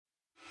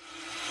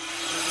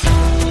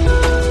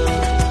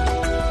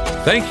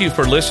Thank you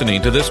for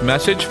listening to this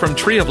message from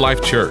Tree of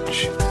Life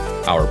Church.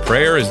 Our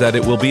prayer is that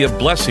it will be a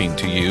blessing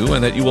to you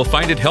and that you will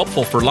find it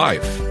helpful for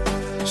life.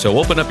 So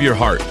open up your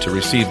heart to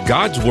receive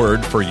God's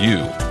word for you.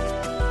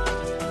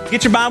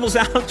 Get your Bibles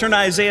out, turn to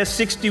Isaiah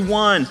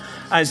 61.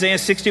 Isaiah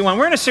 61.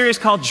 We're in a series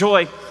called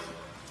Joy.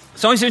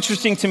 It's always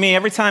interesting to me.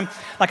 Every time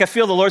I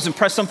feel the Lord's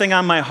impressed something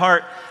on my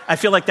heart, I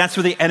feel like that's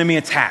where the enemy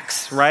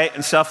attacks, right?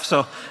 And stuff.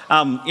 So,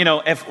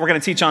 if we're going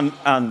to teach on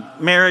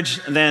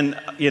marriage, then,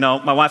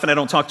 my wife and I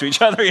don't talk to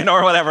each other,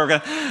 or whatever. We're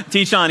going to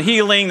teach on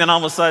healing, then all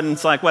of a sudden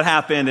it's like, what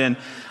happened? And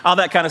all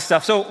that kind of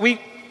stuff. So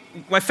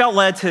I felt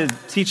led to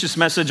teach this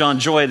message on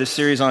joy, this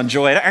series on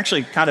joy.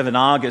 Actually, kind of in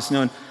August,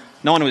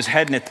 no one was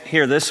heading it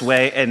here this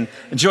way, and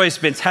joy's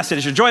been tested.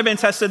 Has your joy been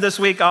tested this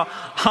week? All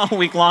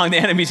week long, the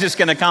enemy's just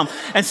going to come.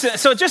 And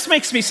so it just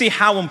makes me see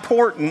how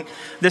important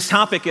this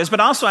topic is. But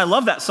also, I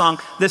love that song,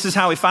 This Is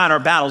How We Fight Our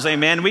Battles,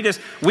 amen?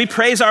 We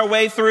praise our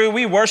way through,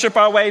 we worship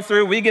our way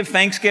through, we give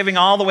thanksgiving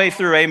all the way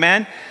through,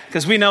 amen?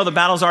 Because we know the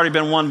battle's already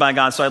been won by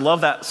God. So I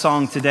love that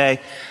song today.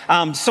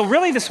 So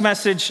really, this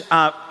message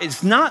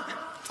is not...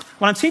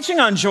 When I'm teaching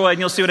on joy, and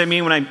you'll see what I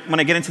mean when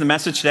I get into the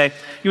message today,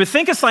 you would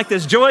think it's like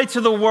this: joy to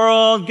the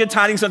world, good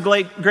tidings of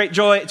great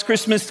joy, it's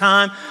Christmas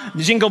time,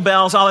 jingle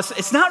bells, all this.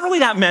 It's not really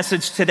that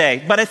message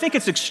today, but I think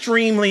it's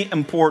extremely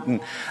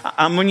important.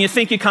 When you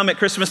think you come at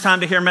Christmas time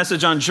to hear a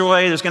message on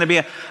joy, there's going to be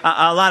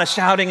a lot of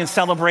shouting and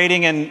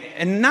celebrating,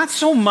 and not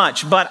so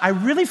much, but I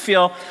really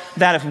feel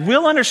that if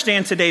we'll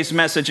understand today's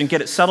message and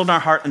get it settled in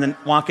our heart and then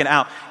walk it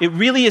out, it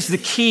really is the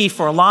key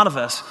for a lot of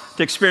us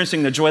to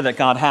experiencing the joy that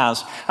God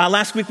has.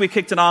 Last week we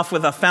kicked it off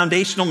with a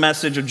foundational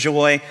message of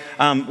joy.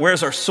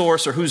 Where's our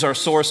source, or who's our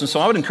source? And so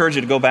I would encourage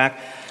you to go back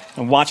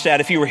and watch that.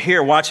 If you were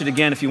here, watch it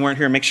again. If you weren't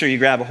here, make sure you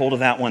grab a hold of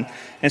that one.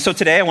 And so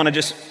today I want to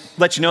just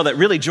let you know that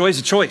really joy is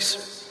a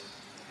choice.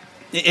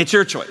 It's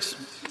your choice.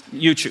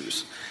 You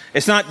choose.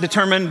 It's not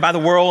determined by the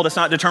world. It's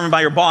not determined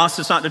by your boss.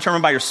 It's not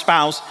determined by your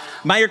spouse,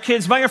 by your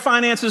kids, by your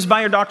finances,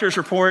 by your doctor's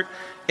report.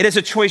 It is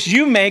a choice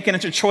you make, and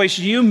it's a choice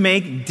you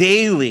make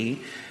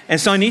daily. And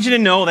so I need you to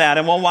know that,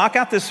 and we'll walk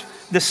out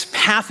this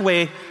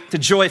pathway to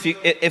joy,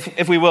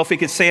 if we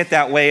could say it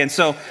that way. And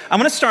so I'm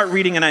going to start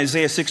reading in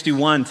Isaiah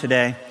 61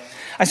 today.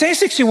 Isaiah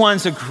 61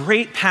 is a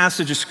great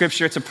passage of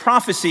scripture. It's a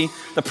prophecy.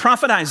 The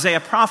prophet Isaiah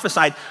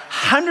prophesied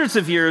hundreds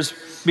of years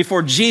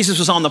before Jesus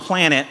was on the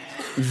planet,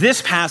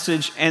 this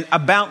passage and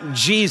about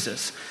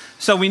Jesus.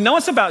 So we know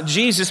it's about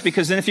Jesus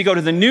because then if you go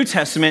to the New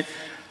Testament,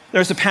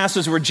 there's a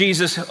passage where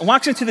Jesus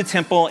walks into the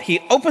temple, he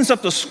opens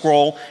up the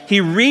scroll, he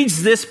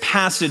reads this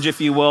passage,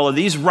 if you will, or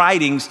these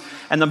writings,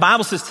 and the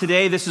Bible says,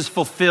 today this is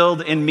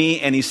fulfilled in me,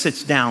 and he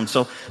sits down.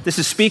 So this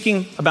is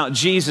speaking about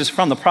Jesus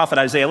from the prophet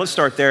Isaiah. Let's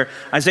start there.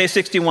 Isaiah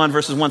 61,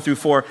 verses 1 through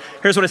 4.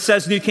 Here's what it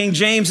says, New King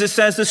James. It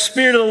says, the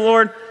Spirit of the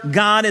Lord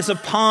God is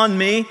upon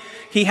me.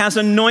 He has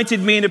anointed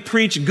me to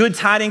preach good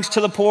tidings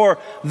to the poor.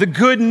 The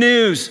good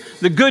news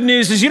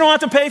is you don't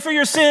have to pay for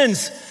your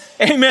sins.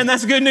 Amen.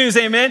 That's good news.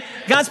 Amen.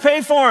 God's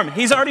paid for them.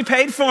 He's already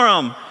paid for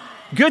them.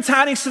 Good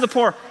tidings to the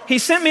poor. He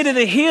sent me to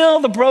heal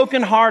the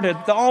brokenhearted,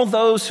 all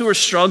those who are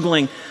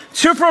struggling,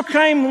 to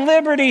proclaim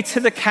liberty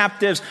to the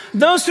captives,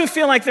 those who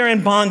feel like they're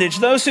in bondage,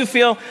 those who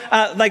feel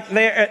like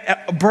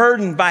they're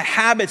burdened by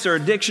habits or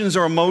addictions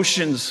or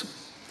emotions.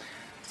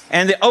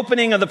 And the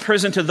opening of the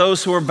prison to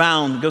those who are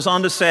bound. It goes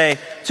on to say,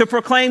 to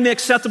proclaim the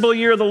acceptable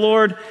year of the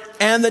Lord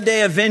and the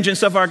day of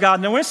vengeance of our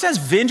God. Now, when it says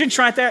vengeance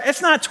right there,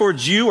 it's not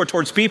towards you or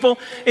towards people.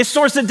 It's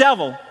towards the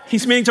devil.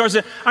 He's meaning towards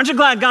it. Aren't you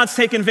glad God's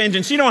taking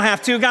vengeance? You don't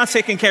have to. God's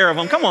taking care of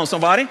them. Come on,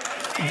 somebody.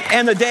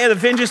 And the day of the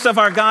vengeance of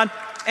our God,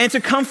 and to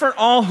comfort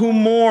all who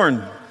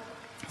mourn.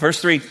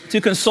 Verse 3,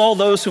 to console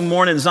those who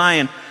mourn in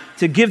Zion,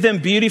 to give them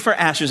beauty for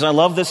ashes. I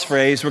love this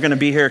phrase. We're going to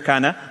be here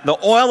kind of. The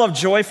oil of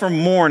joy for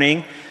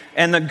mourning,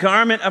 and the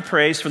garment of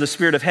praise for the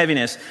spirit of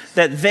heaviness,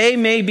 that they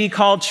may be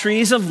called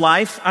trees of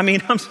life. I'm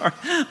sorry,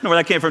 I don't know where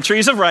that came from.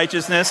 Trees of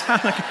righteousness. How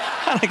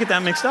did I get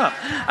that mixed up?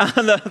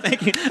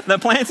 Thank you. The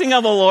planting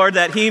of the Lord,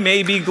 that he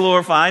may be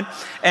glorified,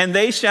 and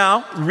they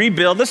shall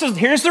rebuild.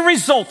 Here's the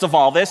result of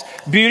all this.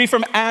 Beauty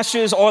from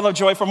ashes, oil of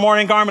joy for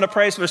mourning, garment of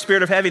praise for the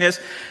spirit of heaviness.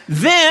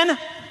 Then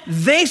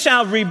they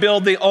shall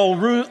rebuild the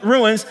old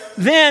ruins.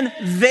 Then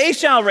they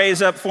shall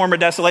raise up former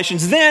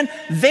desolations. Then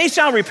they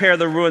shall repair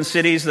the ruined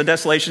cities, the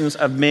desolations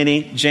of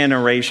many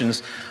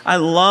generations. I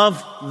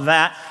love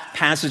that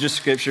passage of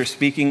scripture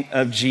speaking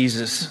of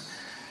Jesus.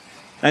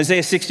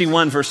 Isaiah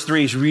 61 verse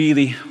 3 is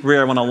really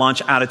where I want to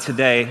launch out of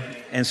today.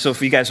 And so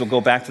if you guys will go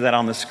back to that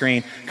on the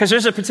screen, because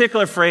there's a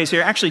particular phrase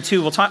here, actually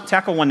two, we'll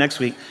tackle one next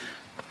week.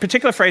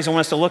 Particular phrase I want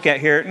us to look at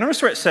here.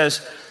 Notice where it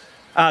says,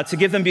 to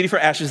give them beauty for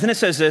ashes. Then it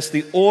says this,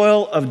 the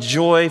oil of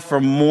joy for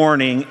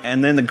mourning,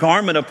 and then the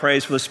garment of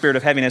praise for the spirit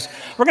of heaviness.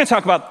 We're going to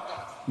talk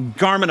about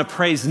garment of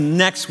praise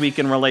next week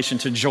in relation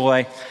to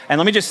joy. And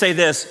let me just say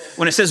this,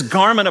 when it says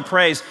garment of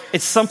praise,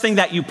 it's something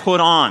that you put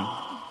on.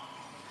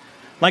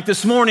 Like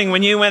this morning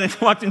when you went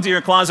and walked into your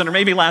closet, or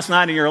maybe last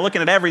night and you were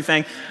looking at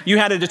everything, you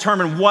had to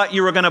determine what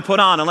you were going to put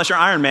on, unless you're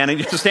Iron Man and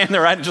you just stand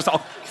there, right? It just all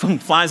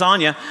flies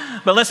on you.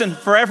 But listen,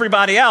 for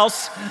everybody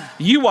else,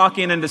 you walk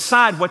in and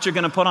decide what you're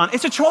going to put on.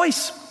 It's a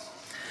choice.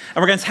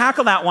 And we're going to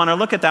tackle that one, or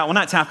look at that one.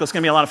 Not tackle, it's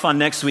going to be a lot of fun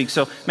next week.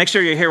 So make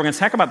sure you're here. We're going to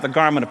talk about the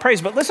garment of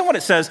praise. But listen what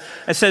it says.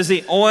 It says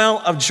the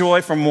oil of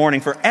joy for mourning.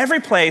 For every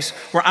place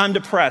where I'm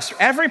depressed,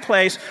 every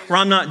place where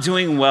I'm not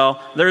doing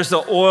well, there's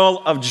the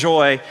oil of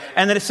joy.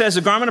 And then it says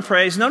the garment of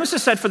praise. Notice it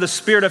said for the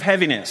spirit of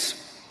heaviness.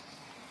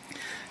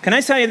 Can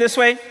I tell you this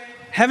way?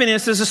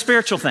 Heaviness is a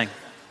spiritual thing.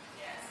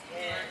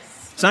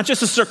 It's not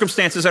just the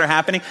circumstances that are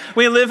happening.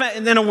 We live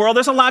in a world,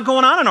 there's a lot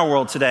going on in our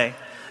world today.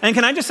 And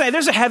can I just say,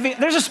 there's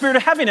a spirit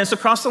of heaviness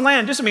across the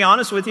land, just to be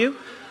honest with you.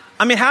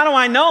 I mean, how do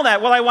I know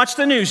that? Well, I watched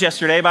the news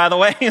yesterday, by the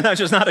way. That's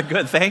just not a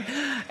good thing.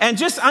 And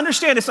just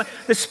understand, it's like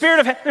the spirit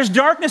of, there's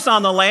darkness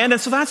on the land.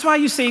 And so that's why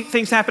you see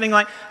things happening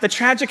like the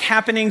tragic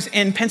happenings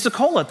in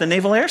Pensacola at the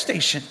Naval Air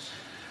Station.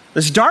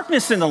 There's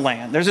darkness in the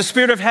land. There's a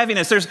spirit of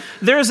heaviness.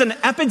 There's an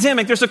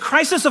epidemic. There's a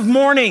crisis of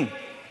mourning.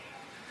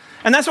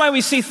 And that's why we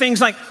see things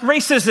like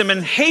racism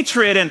and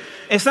hatred, and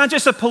it's not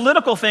just a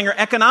political thing or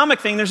economic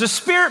thing, there's a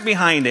spirit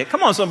behind it.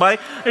 Come on, somebody.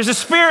 There's a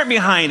spirit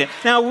behind it.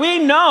 Now, we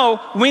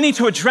know we need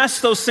to address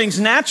those things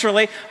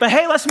naturally, but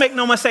hey, let's make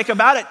no mistake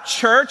about it,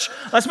 church.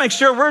 Let's make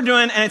sure we're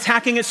doing and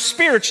attacking it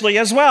spiritually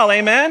as well,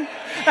 amen?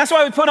 That's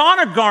why we put on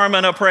a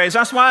garment of praise.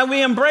 That's why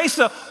we embrace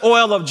the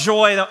oil of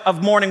joy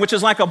of mourning, which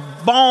is like a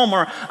balm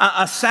or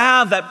a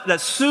salve that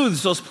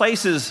soothes those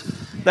places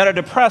that are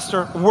depressed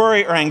or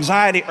worry or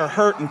anxiety or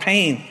hurt and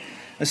pain.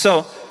 And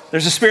so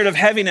there's a spirit of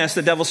heaviness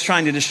the devil's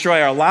trying to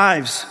destroy our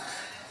lives.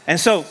 And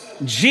so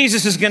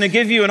Jesus is going to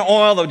give you an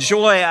oil of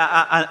joy,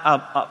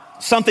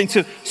 something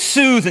to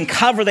soothe and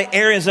cover the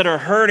areas that are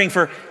hurting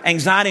for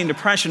anxiety and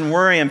depression,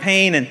 worry and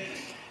pain.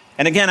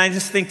 And again, I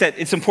just think that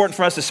it's important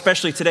for us,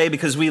 especially today,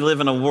 because we live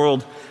in a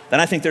world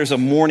that I think there's a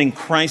mourning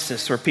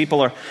crisis where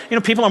people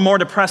are more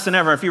depressed than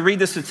ever. If you read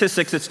the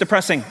statistics, it's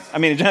depressing. I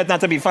mean,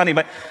 not to be funny,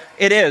 but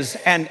it is.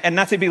 And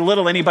not to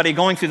belittle anybody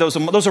going through those.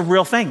 Those are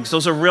real things.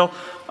 Those are real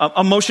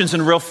emotions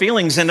and real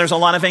feelings. And there's a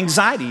lot of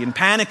anxiety and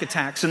panic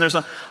attacks. And there's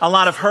a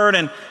lot of hurt.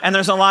 And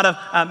there's a lot of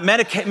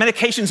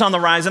medications on the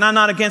rise. And I'm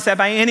not against that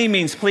by any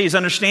means. Please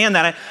understand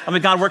that. I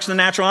mean, God works in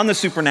the natural and the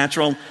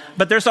supernatural.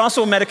 But there's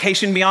also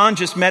medication beyond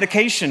just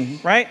medication,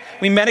 right?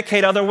 We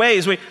medicate other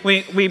ways. We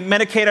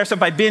medicate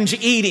ourselves by binge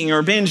eating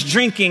or binge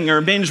drinking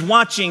or binge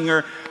watching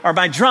or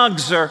by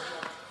drugs or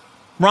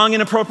wrong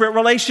inappropriate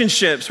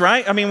relationships,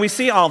 right? I mean, we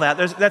see all that.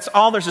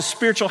 There's a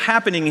spiritual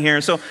happening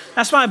here. So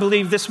that's why I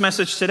believe this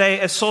message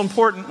today is so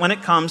important when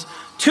it comes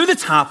to the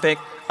topic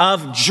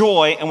of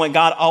joy and what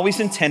God always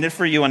intended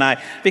for you and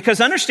I.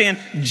 Because understand,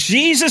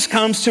 Jesus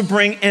comes to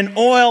bring an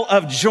oil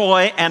of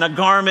joy and a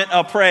garment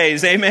of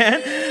praise.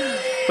 Amen?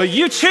 But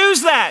you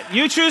choose that.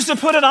 You choose to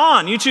put it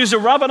on. You choose to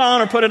rub it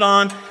on or put it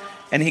on.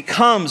 And he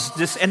comes,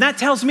 and that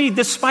tells me,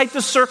 despite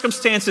the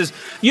circumstances,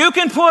 you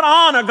can put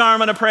on a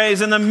garment of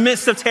praise in the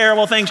midst of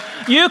terrible things.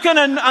 You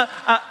can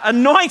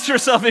anoint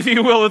yourself, if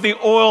you will, with the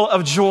oil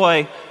of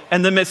joy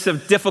in the midst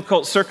of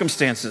difficult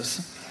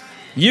circumstances.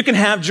 You can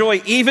have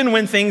joy even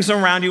when things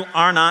around you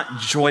are not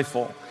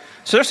joyful.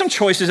 So there's some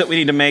choices that we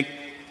need to make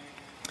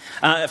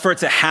for it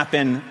to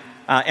happen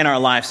in our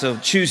life. So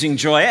choosing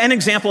joy. An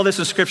example of this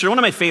in Scripture, one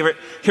of my favorite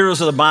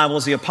heroes of the Bible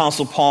is the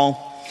Apostle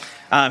Paul.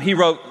 He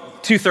wrote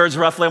 2/3,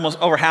 roughly, almost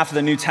over half of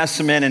the New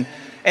Testament.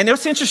 And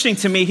what's interesting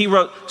to me, he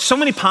wrote so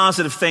many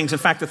positive things. In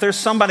fact, if there's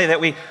somebody that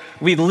we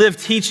live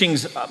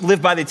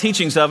by the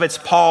teachings of, it's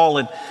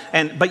Paul.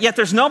 But yet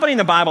there's nobody in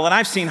the Bible that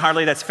I've seen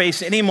hardly that's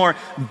faced any more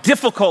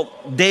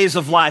difficult days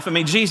of life. I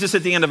mean, Jesus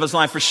at the end of his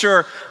life for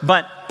sure,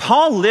 but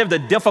Paul lived a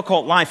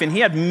difficult life and he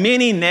had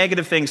many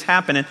negative things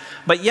happening,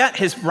 but yet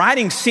his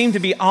writings seem to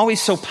be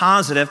always so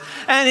positive,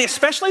 and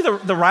especially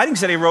the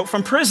writings that he wrote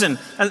from prison.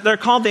 They're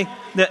called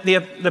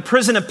the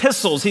prison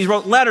epistles. He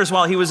wrote letters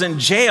while he was in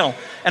jail,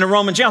 in a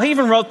Roman jail. He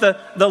even wrote the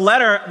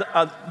letter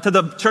to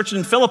the church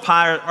in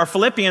Philippi or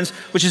Philippians,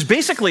 which is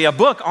basically a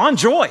book on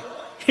joy.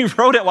 He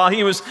wrote it while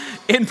he was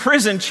in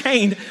prison,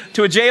 chained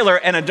to a jailer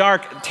in a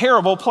dark,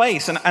 terrible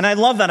place. And I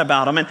love that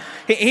about him. And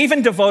he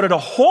even devoted a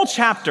whole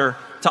chapter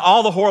to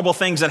all the horrible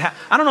things that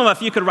I don't know if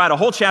you could write a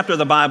whole chapter of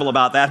the Bible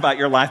about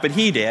your life, but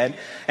he did.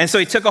 And so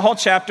he took a whole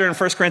chapter in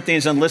 1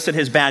 Corinthians and listed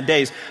his bad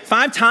days.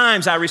 5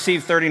 times I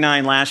received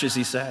 39 lashes,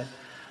 he said.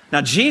 Now,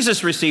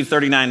 Jesus received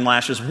 39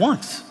 lashes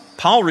once.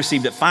 Paul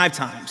received it 5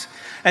 times.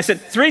 I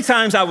said, 3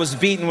 times I was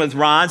beaten with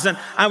rods, and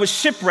I was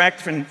shipwrecked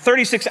for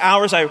 36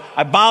 hours. I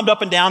bobbed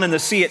up and down in the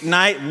sea at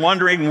night,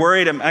 wondering,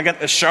 worried, I got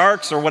the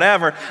sharks or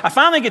whatever. I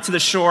finally get to the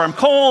shore. I'm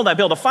cold. I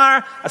build a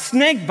fire. A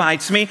snake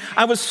bites me.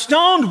 I was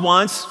stoned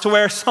once to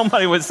where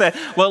somebody would say,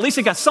 well, at least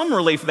he got some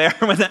relief there.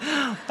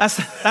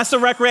 That's the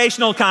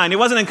recreational kind. He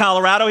wasn't in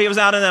Colorado. He was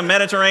out in the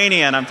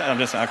Mediterranean. I'm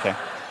just, okay.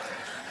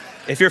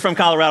 If you're from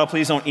Colorado,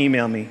 please don't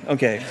email me.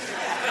 Okay.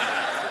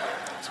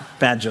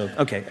 Bad joke.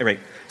 Okay, all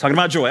right. Talking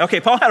about joy.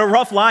 Okay, Paul had a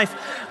rough life,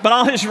 but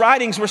all his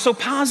writings were so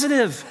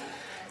positive.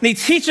 And he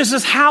teaches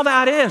us how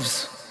that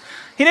is.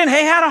 He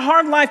had a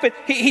hard life, but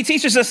he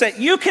teaches us that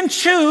you can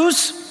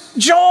choose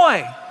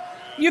joy.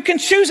 You can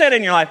choose that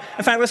in your life.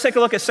 In fact, let's take a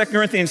look at 2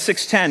 Corinthians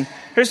 6:10.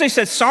 Here's what he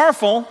said,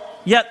 sorrowful,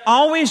 yet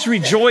always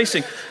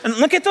rejoicing. And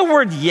look at the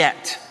word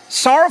yet.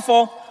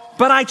 Sorrowful,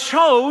 but I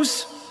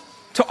chose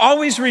to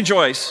always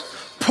rejoice,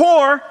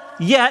 poor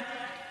yet,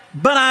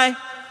 but I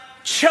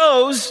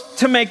chose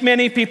to make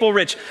many people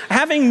rich,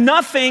 having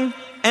nothing,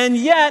 and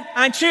yet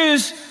I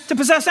choose to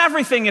possess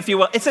everything, if you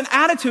will. It's an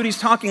attitude he's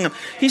talking of.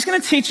 He's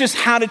going to teach us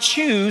how to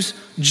choose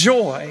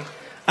joy.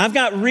 I've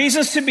got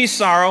reasons to be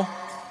sorrow,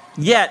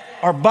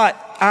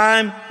 but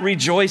I'm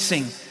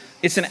rejoicing.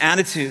 It's an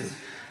attitude.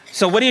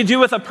 So what do you do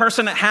with a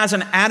person that has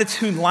an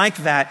attitude like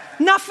that?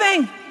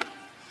 Nothing.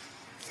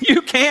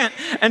 You can't.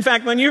 In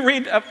fact, when you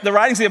read the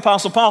writings of the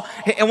Apostle Paul,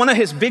 and one of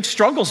his big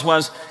struggles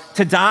was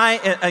to die,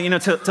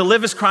 to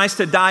live as Christ,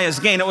 to die as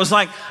gain. It was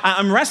like,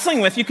 I'm wrestling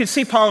with, you could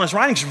see Paul in his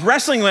writings,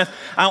 wrestling with,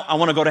 I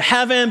want to go to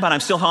heaven, but I'm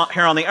still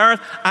here on the earth.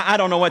 I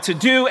don't know what to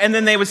do. And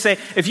then they would say,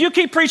 if you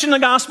keep preaching the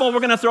gospel, we're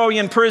going to throw you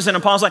in prison.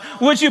 And Paul's like,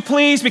 would you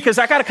please? Because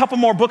I got a couple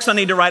more books I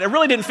need to write. I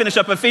really didn't finish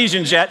up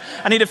Ephesians yet.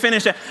 I need to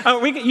finish it.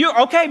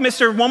 Okay,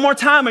 mister, one more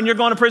time and you're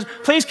going to prison.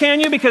 Please,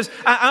 can you? Because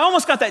I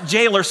almost got that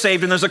jailer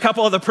saved, and there's a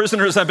couple of the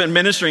prisoners I've been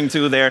ministering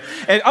to there.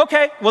 And,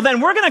 okay, well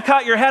then we're going to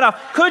cut your head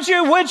off. Could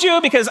you? Would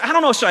you? Because I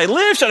don't know, should I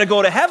live? Should I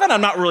go to heaven?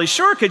 I'm not really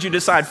sure. Could you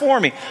decide for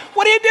me?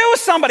 What do you do with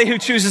somebody who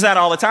chooses that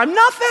all the time?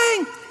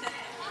 Nothing.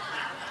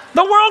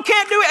 The world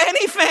can't do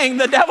anything.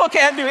 The devil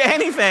can't do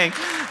anything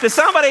to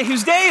somebody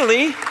who's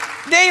daily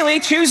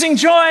choosing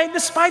joy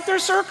despite their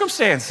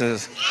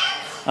circumstances.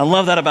 I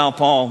love that about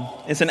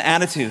Paul. It's an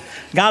attitude.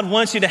 God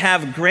wants you to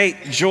have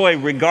great joy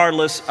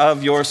regardless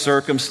of your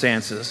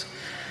circumstances.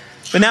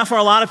 But now for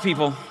a lot of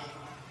people,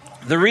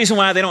 the reason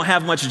why they don't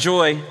have much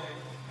joy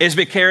is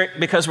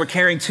because we're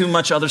carrying too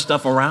much other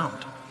stuff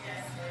around.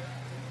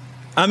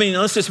 I mean,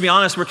 let's just be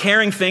honest, we're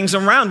carrying things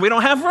around. We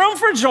don't have room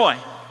for joy.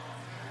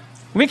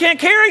 We can't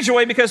carry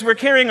joy because we're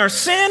carrying our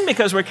sin,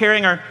 because we're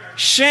carrying our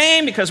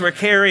shame, because we're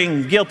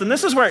carrying guilt. And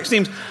this is where it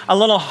seems a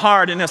little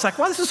hard. And it's like,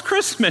 well, this is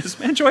Christmas,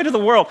 man, joy to the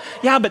world.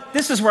 Yeah, but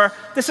this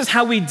is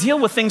how we deal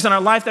with things in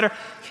our life that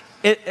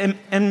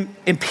are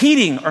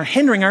impeding or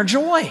hindering our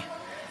joy.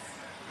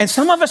 And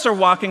some of us are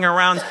walking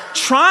around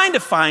trying to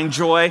find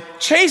joy,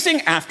 chasing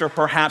after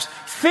perhaps,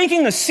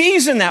 thinking the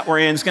season that we're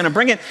in is going to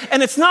bring it.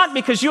 And it's not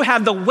because you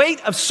have the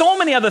weight of so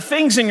many other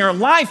things in your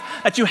life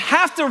that you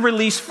have to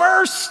release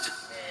first.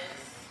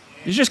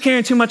 You're just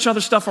carrying too much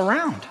other stuff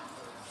around.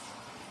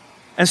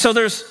 And so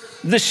there's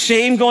this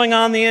shame going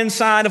on the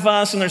inside of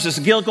us, and there's this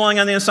guilt going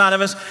on the inside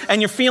of us,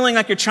 and you're feeling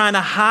like you're trying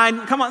to hide.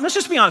 Come on, let's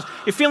just be honest.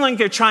 You're feeling like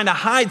you're trying to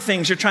hide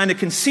things. You're trying to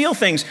conceal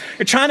things.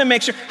 You're trying to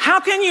make sure. How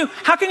can you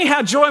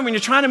have joy when you're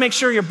trying to make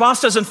sure your boss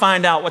doesn't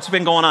find out what's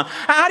been going on?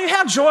 How do you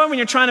have joy when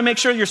you're trying to make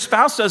sure your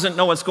spouse doesn't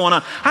know what's going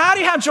on? How do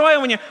you have joy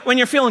when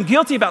you're feeling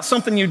guilty about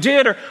something you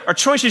did or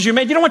choices you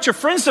made? You don't want your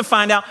friends to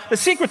find out the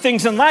secret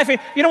things in life.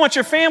 You don't want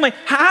your family.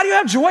 How do you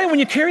have joy when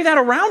you carry that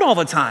around all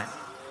the time?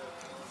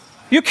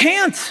 You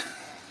can't.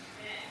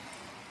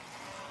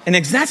 And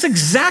that's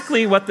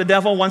exactly what the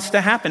devil wants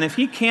to happen. If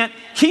he can't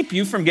keep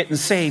you from getting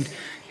saved,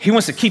 he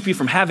wants to keep you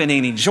from having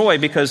any joy,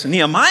 because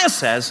Nehemiah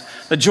says,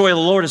 the joy of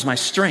the Lord is my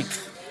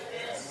strength.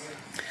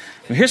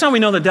 And here's how we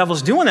know the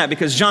devil's doing that,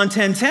 because John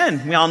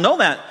 10:10, we all know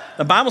that.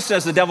 The Bible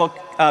says the devil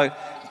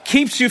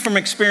keeps you from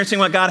experiencing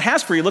what God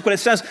has for you. Look what it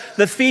says.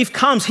 The thief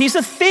comes. He's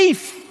a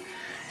thief.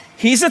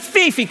 He's a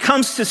thief. He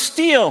comes to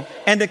steal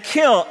and to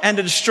kill and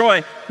to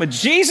destroy. But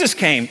Jesus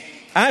came.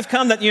 I've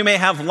come that you may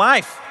have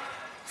life.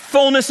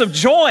 Fullness of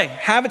joy,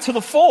 have it to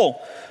the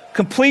full.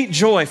 Complete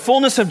joy,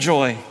 fullness of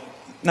joy.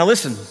 Now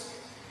listen,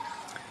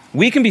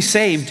 we can be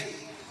saved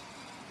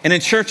and in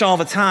church all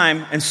the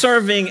time and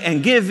serving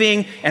and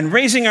giving and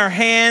raising our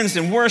hands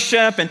and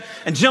worship and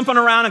jumping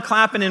around and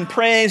clapping in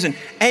praise and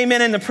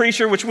amen in the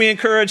preacher, which we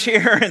encourage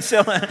here,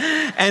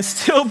 and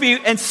still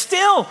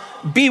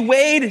be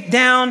weighed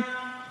down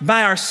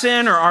by our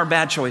sin or our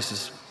bad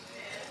choices.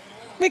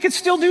 We could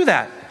still do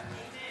that.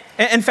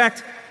 In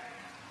fact,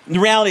 the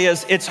reality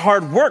is, it's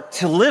hard work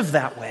to live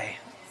that way.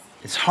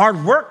 It's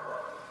hard work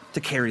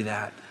to carry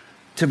that,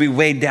 to be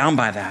weighed down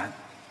by that.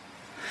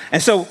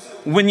 And so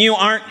when you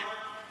aren't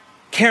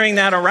carrying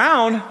that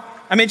around,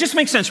 I mean, it just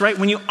makes sense, right?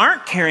 When you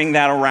aren't carrying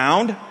that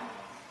around,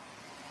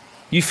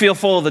 you feel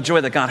full of the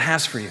joy that God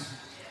has for you.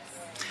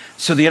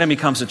 So the enemy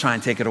comes to try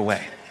and take it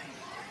away.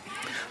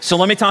 So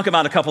let me talk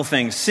about a couple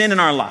things. Sin in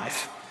our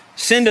life.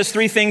 Sin does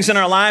three things in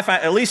our life,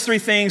 at least three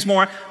things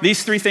more.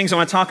 These three things I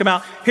want to talk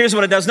about. Here's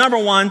what it does. Number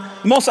one,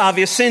 most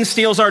obvious, sin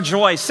steals our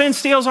joy. Sin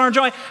steals our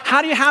joy.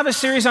 How do you have a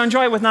series on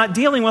joy with not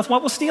dealing with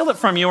what will steal it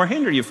from you or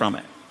hinder you from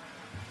it?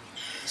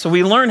 So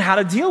we learn how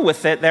to deal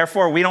with it.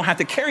 Therefore, we don't have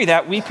to carry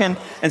that. We can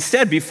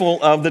instead be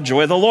full of the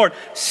joy of the Lord.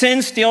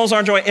 Sin steals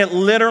our joy. It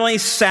literally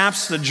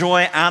saps the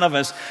joy out of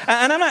us.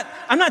 And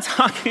I'm not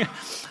talking,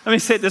 let me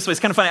say it this way.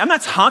 It's kind of funny. I'm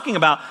not talking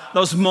about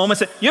those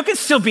moments that you can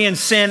still be in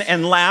sin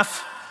and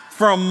laugh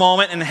for a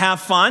moment and have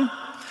fun.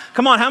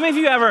 Come on, how many of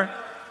you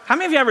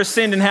ever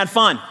sinned and had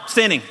fun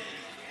sinning?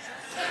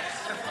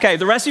 Okay,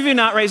 the rest of you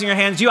not raising your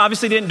hands, you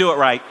obviously didn't do it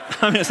right.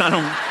 I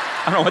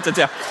don't know what to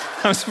tell.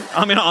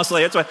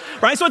 Honestly, that's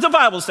right? So what the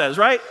Bible says,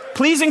 right?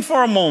 Pleasing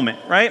for a moment,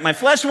 right? My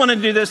flesh wanted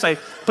to do this. I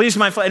pleased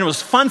my flesh, and it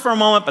was fun for a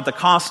moment, but the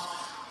cost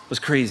was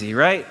crazy,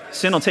 right?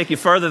 Sin will take you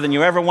further than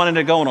you ever wanted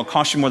to go, and it'll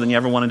cost you more than you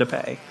ever wanted to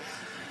pay.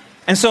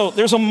 And so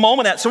there's a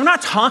moment so we're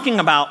not talking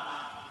about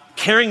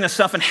carrying this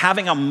stuff and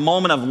having a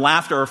moment of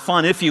laughter or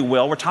fun, if you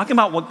will. We're talking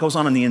about what goes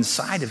on the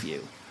inside of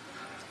you.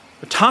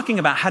 We're talking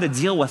about how to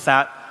deal with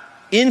that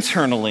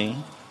internally,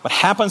 what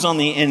happens on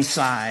the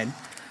inside.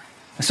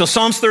 And so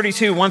Psalms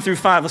 32,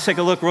 1-5, let's take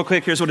a look real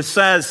quick. Here's what it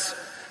says.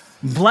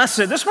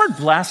 Blessed, this word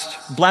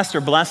blessed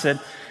or blessed,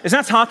 is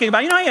not talking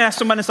about, you ask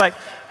someone, it's like,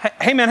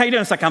 hey man, how you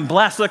doing? It's like, I'm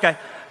blessed. Look,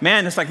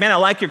 it's like, man, I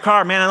like your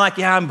car. Man,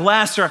 I'm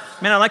blessed. Or,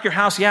 man, I like your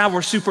house. Yeah,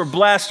 we're super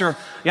blessed. Or,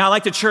 yeah, I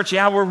like the church.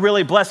 Yeah, we're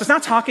really blessed. It's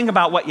not talking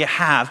about what you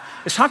have.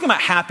 It's talking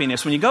about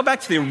happiness. When you go back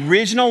to the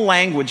original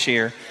language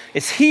here,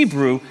 it's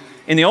Hebrew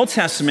in the Old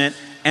Testament,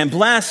 and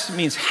blessed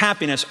means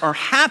happiness, or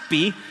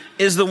happy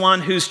is the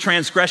one whose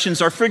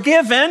transgressions are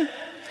forgiven,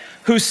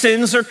 whose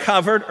sins are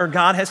covered, or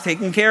God has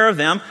taken care of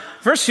them.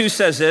 Verse 2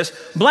 says this,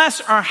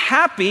 blessed or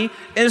happy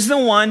is the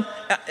one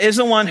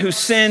whose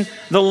sin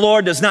the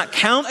Lord does not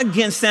count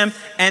against them,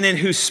 and in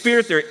whose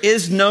spirit there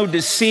is no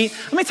deceit.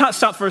 Let me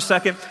stop for a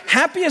second.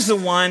 Happy is the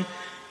one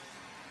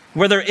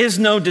where there is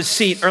no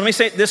deceit. Or let me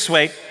say it this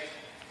way,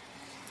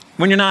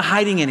 when you're not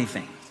hiding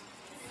anything.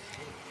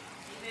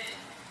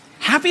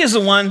 Happy is the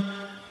one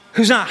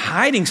who's not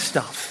hiding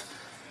stuff.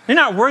 They're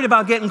not worried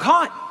about getting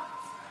caught.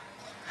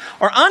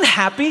 Or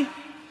unhappy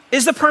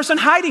is the person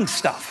hiding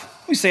stuff.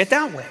 Let me say it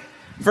that way.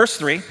 Verse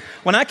 3,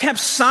 when I kept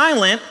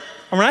silent,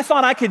 or when I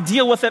thought I could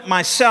deal with it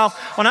myself,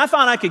 when I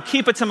thought I could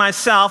keep it to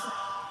myself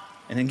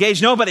and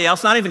engage nobody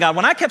else, not even God,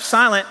 when I kept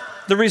silent,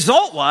 the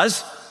result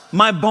was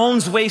my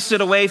bones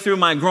wasted away through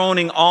my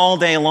groaning all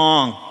day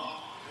long.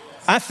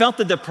 I felt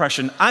the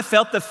depression. I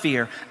felt the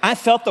fear. I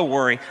felt the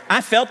worry.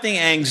 I felt the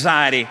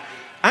anxiety.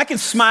 I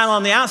could smile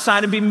on the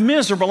outside and be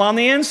miserable on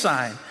the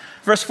inside.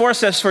 Verse 4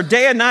 says, for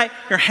day and night,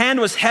 your hand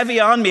was heavy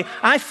on me.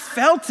 I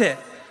felt it.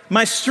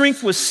 My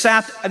strength was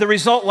sapped. The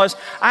result was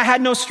I had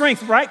no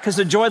strength, right? Because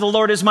the joy of the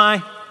Lord is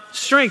my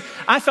strength.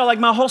 I felt like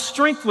my whole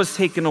strength was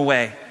taken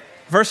away.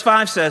 Verse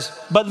 5 says,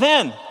 but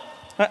then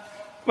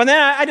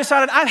I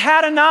decided I've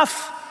had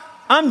enough.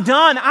 I'm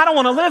done. I don't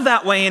want to live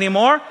that way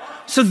anymore.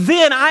 So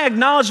then I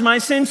acknowledged my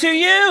sin to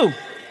you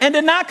and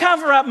did not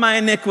cover up my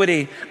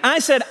iniquity. I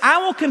said, I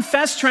will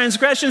confess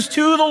transgressions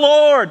to the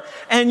Lord,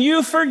 and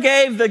you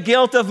forgave the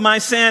guilt of my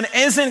sin.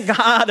 Isn't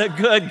God a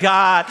good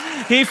God?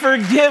 He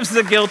forgives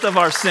the guilt of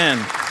our sin.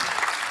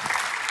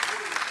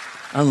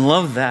 I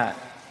love that.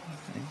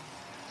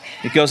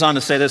 It goes on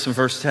to say this in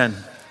verse 10.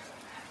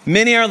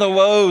 Many are the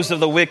woes of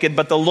the wicked,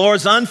 but the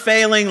Lord's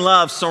unfailing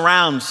love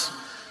surrounds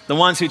the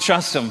ones who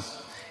trust him.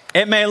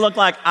 It may look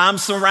like I'm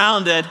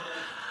surrounded,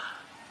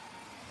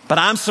 but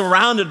I'm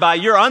surrounded by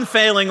your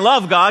unfailing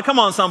love, God. Come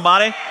on,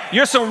 somebody.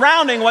 You're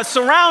surrounding what's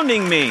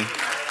surrounding me.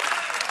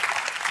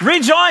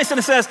 Rejoice, and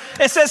it says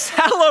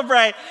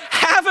celebrate.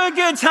 Have a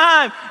good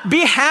time.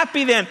 Be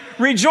happy then.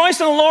 Rejoice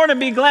in the Lord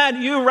and be glad,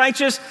 you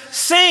righteous.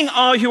 Sing,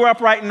 all you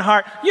upright in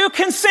heart. You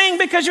can sing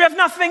because you have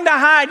nothing to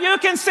hide. You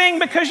can sing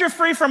because you're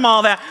free from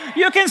all that.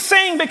 You can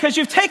sing because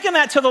you've taken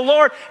that to the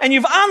Lord and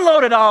you've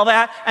unloaded all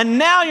that, and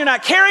now you're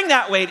not carrying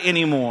that weight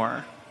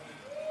anymore.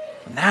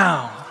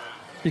 Now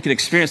you can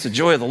experience the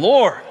joy of the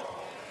Lord.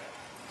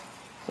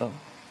 So,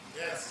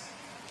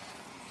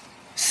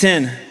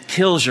 sin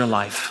kills your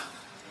life.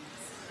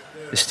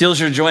 It steals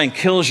your joy and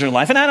kills your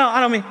life. And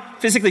I don't mean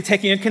physically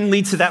taking it can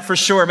lead to that for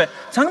sure, but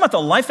talking about the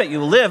life that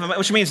you live,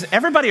 which means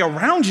everybody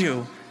around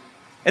you.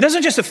 It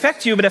doesn't just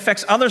affect you, but it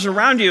affects others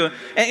around you.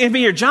 It'll be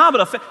your job.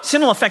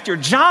 Sin will affect your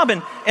job,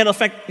 and it'll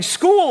affect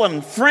school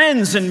and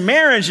friends and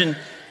marriage, and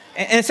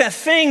it's that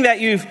thing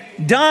that you've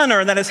done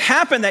or that has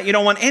happened that you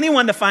don't want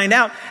anyone to find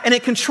out. And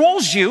it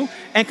controls you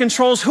and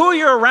controls who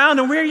you're around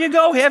and where you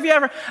go. Have you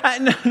ever,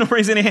 no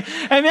reason,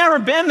 have you ever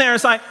been there?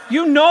 It's like,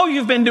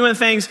 you've been doing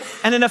things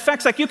and it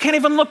affects, like you can't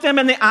even look them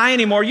in the eye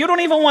anymore. You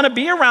don't even want to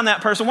be around that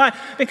person. Why?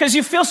 Because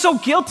you feel so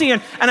guilty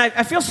and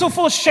I feel so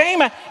full of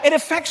shame. It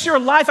affects your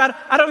life.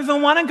 I don't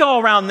even want to go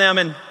around them,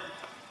 and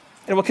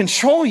it will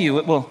control you.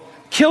 It will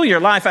kill your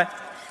life. I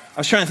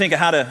was trying to think of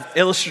how to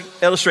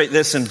illustrate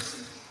this, and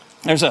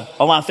there's a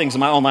lot of things in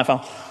my own life.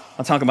 I'll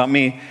talk about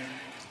me.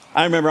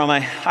 I remember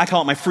I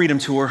call it my freedom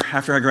tour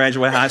after I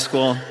graduated high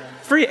school.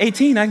 Free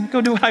 18, I can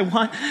go do what I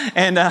want.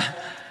 And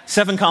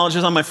 7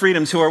 colleges on my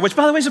freedom tour, which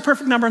by the way is a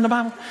perfect number in the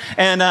Bible.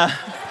 And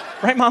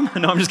right, Mom?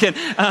 No, I'm just kidding.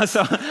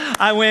 So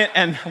I went,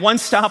 and one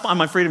stop on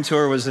my freedom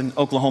tour was in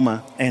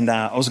Oklahoma, and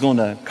I was going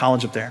to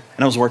college up there,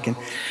 and I was working.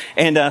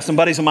 And some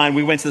buddies of mine,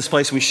 we went to this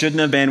place we shouldn't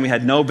have been. We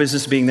had no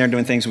business being there,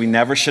 doing things we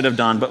never should have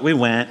done, but we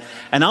went.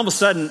 And all of a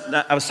sudden,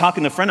 I was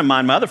talking to a friend of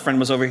mine. My other friend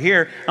was over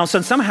here. And all of a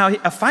sudden, somehow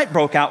a fight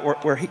broke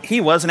out where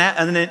he was,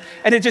 and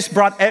it just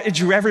it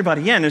drew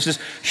everybody in. There's this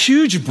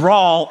huge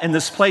brawl in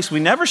this place we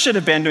never should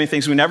have been, doing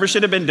things we never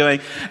should have been doing.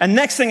 And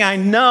next thing I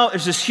know,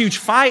 there's this huge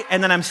fight,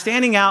 and then I'm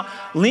standing out,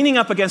 leaning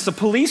up against a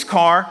police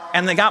car,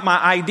 and they got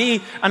my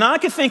ID, and all I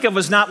could think of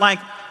was not like,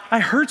 I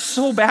hurt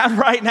so bad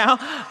right now.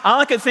 All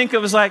I could think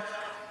of was like,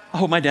 I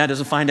hope my dad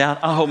doesn't find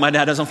out. I hope my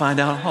dad doesn't find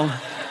out.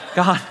 Oh,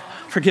 God,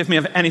 forgive me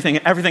of anything,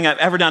 everything I've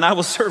ever done. I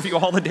will serve you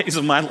all the days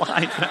of my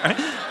life,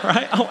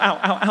 right? Oh, ow,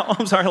 ow, ow,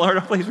 I'm sorry, Lord,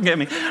 please forgive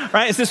me,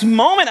 right? It's this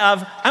moment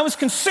of, I was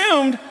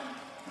consumed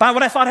by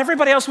what I thought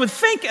everybody else would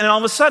think, and all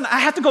of a sudden, I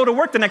had to go to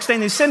work the next day,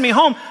 and they send me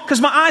home because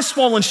my eye's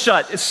swollen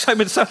shut. It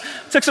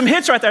took some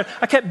hits right there.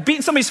 I kept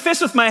beating somebody's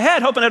fist with my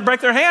head, hoping I'd break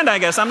their hand, I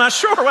guess. I'm not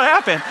sure what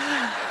happened.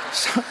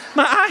 So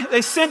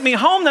they sent me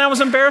home, then I was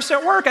embarrassed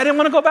at work. I didn't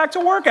want to go back to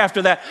work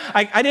after that.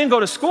 I didn't go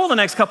to school the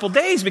next couple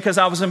days because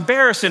I was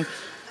embarrassed, and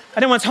I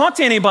didn't want to talk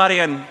to anybody.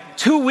 And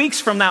 2 weeks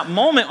from that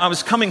moment, I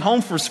was coming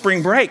home for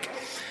spring break.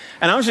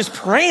 And I was just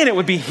praying it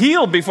would be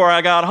healed before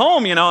I got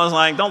home. You know, I was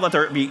like, don't let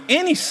there be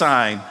any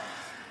sign.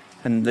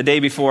 And the day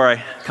before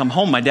I come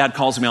home, my dad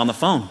calls me on the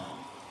phone.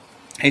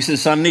 He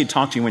says, son, I need to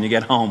talk to you when you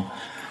get home.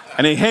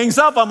 And he hangs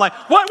up. I'm like,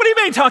 what do you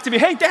mean talk to me?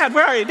 Hey, Dad,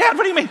 where are you? Dad,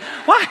 what do you mean?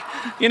 Why?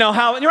 You know,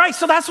 how, you're right.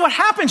 So that's what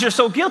happens. You're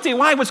so guilty.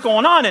 Why? What's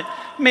going on? And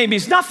maybe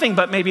it's nothing,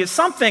 but maybe it's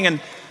something.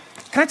 And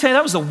can I tell you,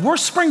 that was the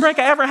worst spring break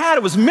I ever had.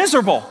 It was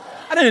miserable.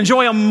 I didn't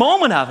enjoy a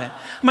moment of it.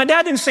 My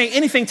dad didn't say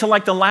anything till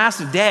like the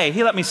last day.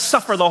 He let me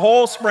suffer the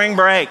whole spring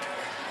break.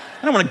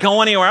 I don't want to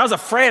go anywhere. I was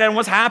afraid. I didn't know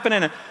what's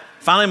happening. And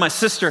finally, my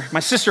sister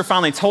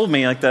finally told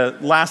me, like the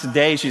last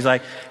day, she's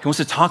like, he wants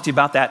to talk to you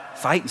about that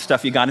fight and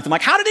stuff you got into. I'm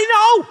like, how did he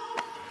know?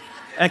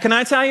 And can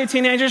I tell you,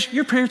 teenagers,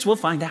 your parents will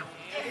find out.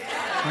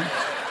 Right?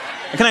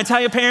 And can I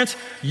tell you, parents,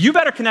 you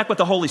better connect with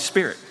the Holy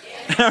Spirit.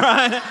 All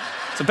right?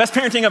 It's the best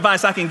parenting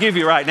advice I can give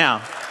you right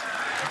now.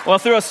 Well,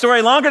 through a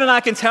story longer than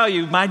I can tell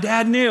you, my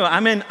dad knew.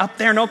 I'm up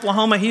there in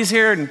Oklahoma. He's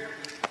here, and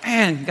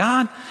man,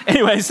 God.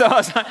 Anyway,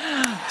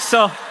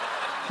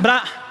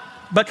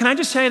 but can I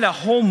just tell you, that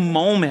whole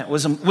moment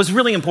was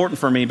really important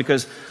for me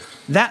because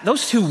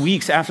those 2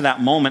 weeks after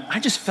that moment, I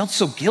just felt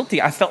so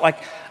guilty. I felt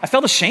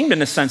ashamed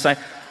in a sense. I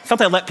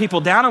felt I let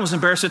people down. I was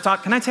embarrassed to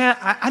talk. Can I tell you,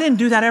 I didn't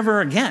do that ever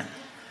again.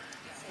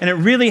 And it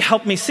really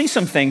helped me see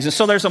some things. And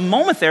so there's a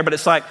moment there, but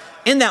it's like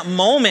in that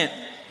moment,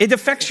 it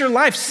affects your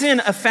life.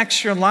 Sin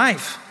affects your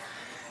life.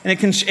 And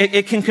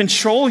it can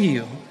control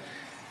you.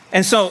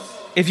 And so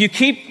if you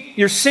keep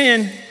your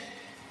sin,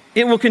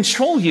 it will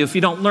control you if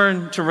you don't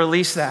learn to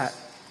release that.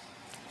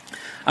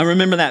 I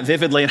remember that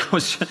vividly, and I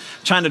was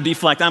trying to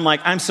deflect. I'm like,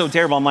 I'm so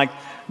terrible. I'm like,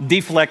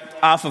 deflect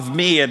off of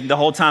me. And the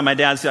whole time my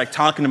dad's like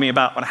talking to me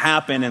about what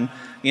happened and,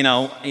 you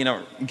know,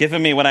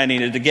 giving me what I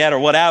needed to get or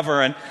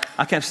whatever. And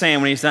I kept saying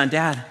when he's done,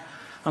 Dad,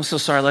 I'm so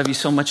sorry. I love you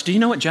so much. Do you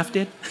know what Jeff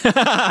did?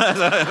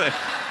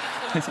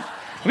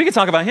 We can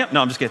talk about him.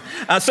 No, I'm just kidding.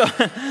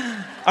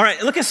 All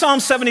right, look at Psalm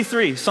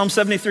 73. Psalm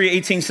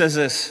 73:18 says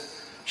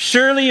this.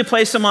 Surely you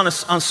place them on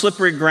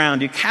slippery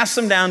ground. You cast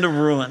them down to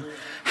ruin.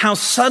 How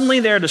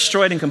suddenly they're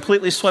destroyed and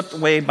completely swept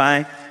away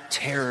by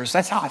terrors.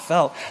 That's how I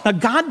felt. Now,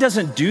 God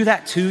doesn't do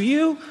that to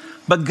you,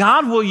 but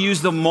God will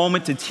use the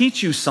moment to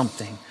teach you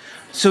something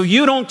so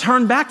you don't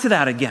turn back to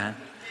that again.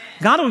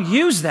 God will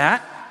use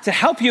that to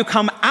help you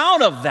come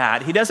out of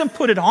that. He doesn't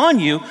put it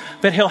on you,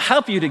 but he'll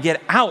help you to get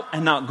out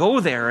and not go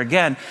there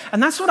again.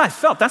 And that's what I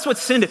felt. That's what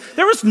sin did.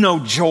 There was no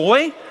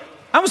joy.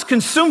 I was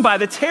consumed by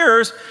the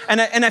terrors,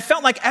 and I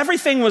felt like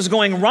everything was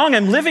going wrong.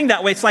 I'm living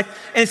that way. And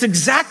it's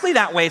exactly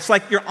that way. It's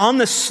like you're on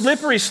the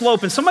slippery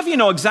slope, and some of you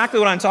know exactly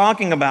what I'm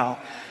talking about.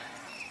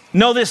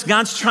 Know this,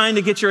 God's trying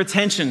to get your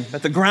attention,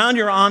 but the ground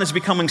you're on is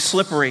becoming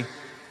slippery,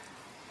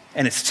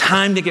 and it's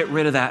time to get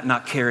rid of that and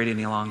not carry it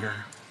any longer.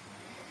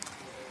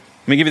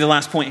 Let me give you the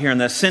last point here in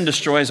this. Sin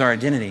destroys our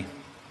identity.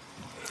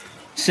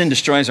 Sin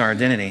destroys our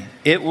identity.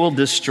 It will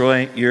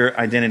destroy your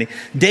identity.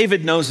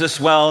 David knows this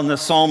well, and the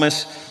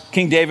psalmist,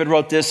 King David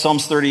wrote this,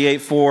 Psalms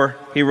 38:4.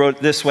 He wrote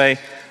it this way,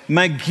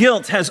 my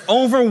guilt has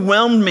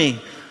overwhelmed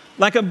me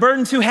like a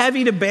burden too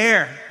heavy to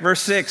bear.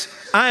 Verse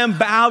 6, I am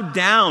bowed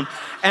down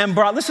and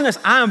brought, listen to this,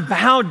 I am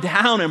bowed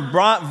down and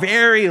brought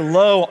very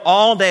low.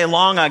 All day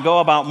long I go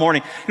about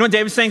mourning. You know what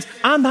David's saying?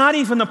 I'm not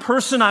even the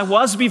person I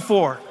was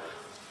before.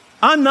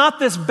 I'm not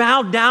this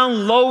bowed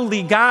down,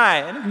 lowly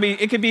guy.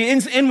 It could be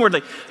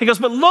inwardly. He goes,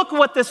 but look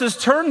what this has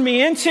turned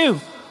me into.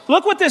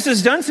 Look what this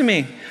has done to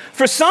me.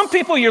 For some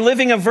people, you're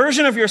living a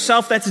version of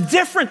yourself that's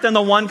different than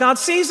the one God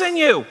sees in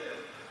you.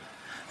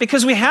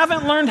 Because we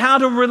haven't learned how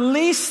to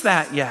release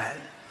that yet.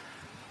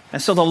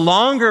 And so the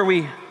longer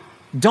we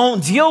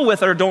don't deal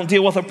with it or don't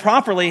deal with it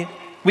properly,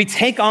 we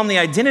take on the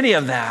identity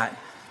of that.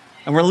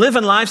 And we're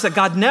living lives that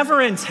God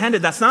never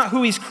intended. That's not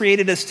who he's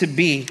created us to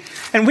be.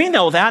 And we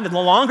know that. And the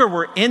longer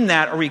we're in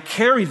that or we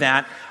carry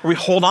that or we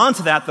hold on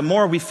to that, the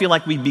more we feel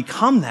like we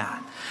become that.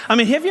 I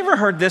mean, have you ever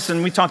heard this?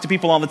 And we talk to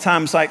people all the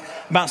time. It's like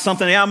about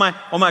something. Yeah,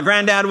 my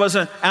granddad was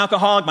an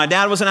alcoholic. My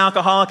dad was an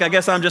alcoholic. I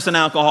guess I'm just an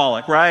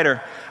alcoholic, right?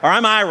 Or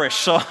I'm Irish,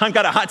 so I've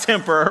got a hot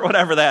temper or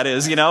whatever that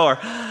is, you know.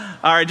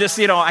 Or just,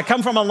 you know, I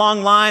come from a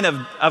long line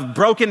of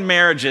broken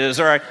marriages,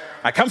 or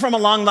I come from a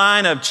long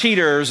line of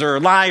cheaters or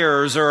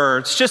liars, or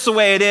it's just the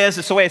way it is.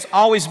 It's the way it's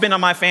always been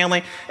in my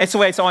family. It's the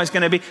way it's always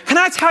going to be. Can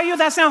I tell you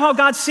that's not how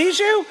God sees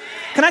you?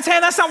 Can I tell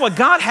you that's not what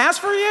God has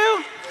for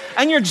you?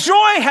 And your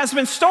joy has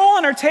been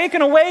stolen or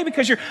taken away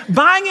because you're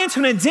buying into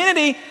an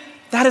identity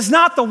that is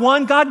not the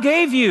one God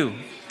gave you.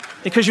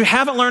 Because you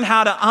haven't learned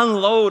how to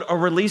unload or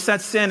release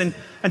that sin. And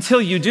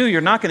until you do,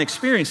 you're not going to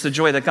experience the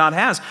joy that God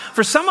has.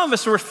 For some of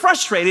us, we're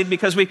frustrated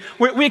because we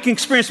can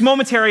experience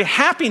momentary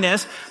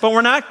happiness, but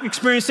we're not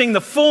experiencing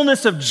the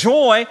fullness of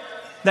joy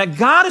that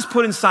God has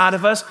put inside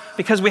of us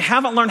because we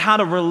haven't learned how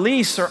to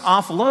release or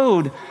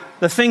offload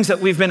the things that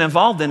we've been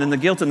involved in and the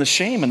guilt and the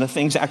shame and the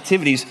things,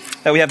 activities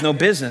that we have no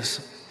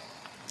business.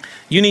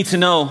 You need to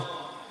know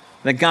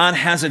that God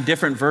has a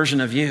different version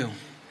of you.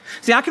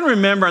 See, I can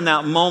remember in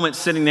that moment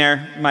sitting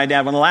there, my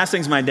dad, one of the last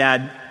things my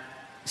dad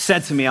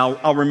said to me,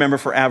 I'll remember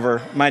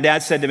forever. My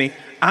dad said to me,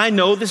 I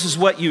know this is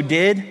what you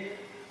did,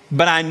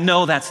 but I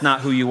know that's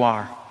not who you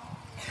are.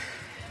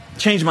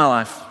 Changed my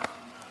life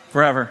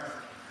forever.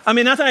 I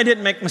mean, not that I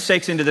didn't make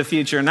mistakes into the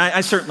future, and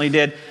I certainly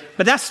did,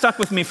 but that stuck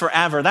with me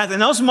forever. In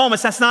those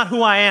moments, that's not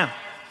who I am.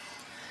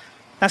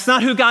 That's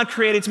not who God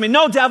created to me.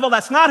 No, devil,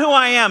 that's not who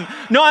I am.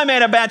 No, I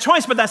made a bad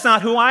choice, but that's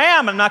not who I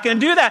am. I'm not going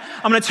to do that.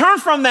 I'm going to turn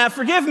from that.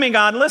 Forgive me,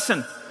 God.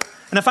 Listen.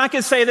 And if I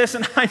could say this,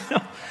 and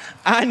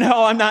I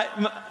know I'm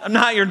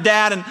not your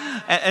dad,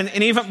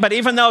 but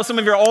even though some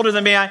of you are older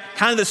than me, I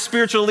kind of the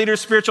spiritual leader,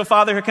 spiritual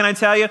father here, can I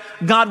tell you,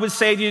 God would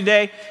say to you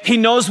today, he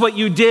knows what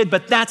you did,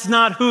 but that's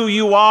not who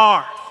you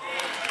are.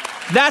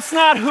 That's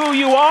not who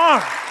you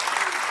are.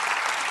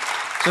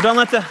 So don't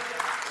let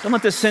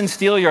the sin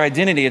steal your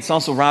identity. It's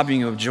also robbing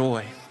you of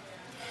joy.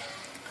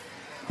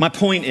 My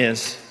point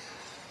is,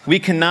 we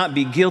cannot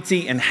be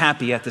guilty and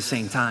happy at the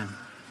same time.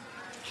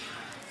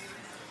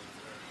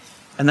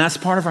 And that's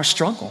part of our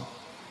struggle.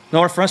 In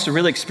order for us to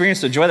really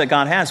experience the joy that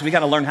God has, we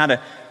got to learn how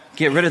to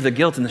get rid of the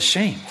guilt and the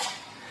shame.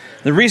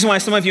 The reason why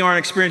some of you aren't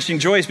experiencing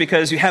joy is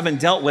because you haven't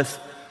dealt with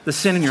the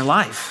sin in your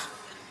life.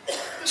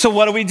 So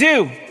what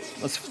do?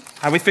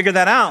 How do we figure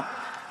that out?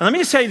 And let me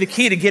just tell you, the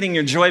key to getting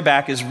your joy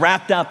back is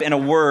wrapped up in a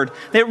word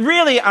that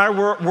really our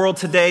world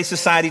today,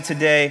 society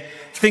today,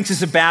 thinks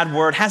is a bad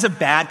word, has a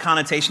bad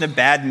connotation, a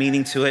bad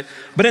meaning to it.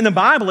 But in the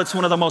Bible, it's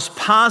one of the most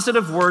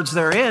positive words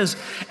there is.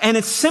 And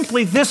it's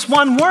simply this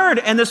one word,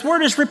 and this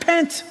word is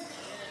repent.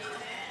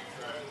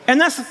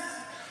 And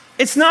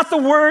it's not the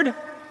word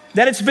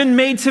that it's been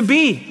made to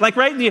be. Like,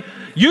 right?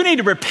 You need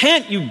to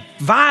repent, you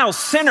vile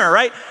sinner,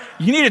 right?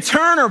 You need to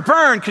turn or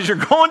burn because you're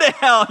going to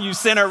hell, you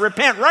sinner.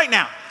 Repent right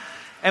now.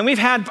 And we've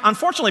had,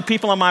 unfortunately,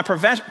 people in my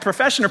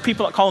profession or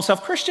people that call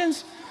themselves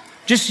Christians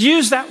just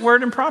use that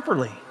word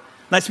improperly.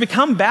 That's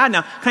become bad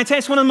now. Can I tell you,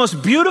 it's one of the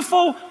most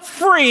beautiful,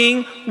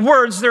 freeing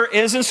words there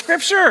is in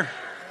Scripture.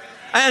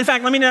 And in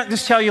fact, let me not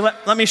just tell you,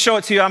 let me show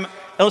it to you.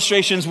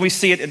 Illustrations, we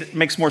see it, it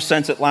makes more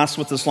sense, it lasts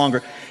with us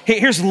longer.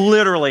 Here's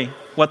literally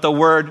what the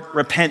word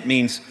repent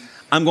means.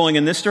 I'm going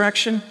in this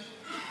direction,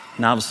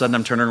 and all of a sudden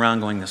I'm turning around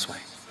going this way.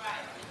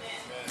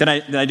 Did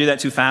I do that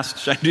too fast?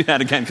 Should I do that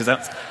again? Because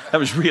that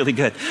was really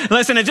good.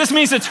 Listen, it just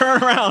means to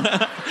turn around.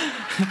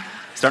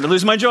 Starting to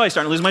lose my joy.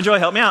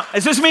 Help me out.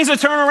 It just means to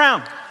turn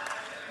around.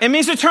 It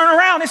means to turn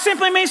around. It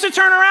simply means to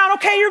turn around.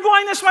 Okay, you're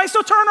going this way,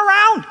 so turn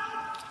around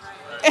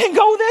and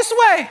go this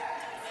way.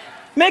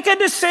 Make a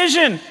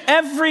decision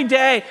every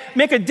day.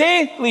 Make a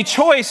daily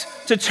choice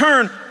to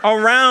turn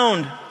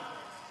around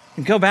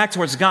and go back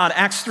towards God.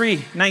 Acts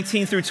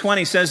 3:19 through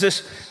 20 says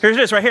this. Here's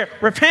this right here.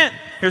 Repent.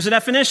 Here's the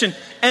definition.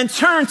 And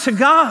turn to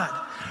God.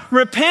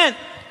 Repent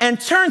and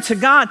turn to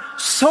God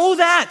so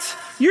that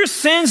your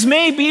sins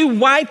may be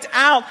wiped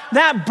out.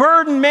 That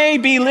burden may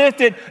be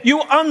lifted.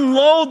 You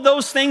unload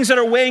those things that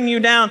are weighing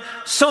you down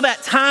so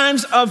that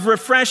times of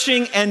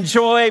refreshing and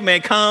joy may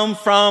come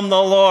from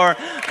the Lord.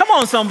 Come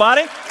on,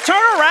 somebody.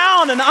 Turn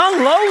around and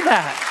unload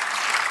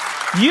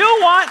that.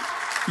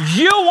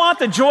 You want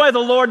the joy of the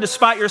Lord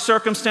despite your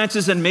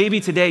circumstances, and maybe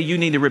today you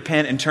need to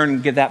repent and turn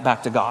and give that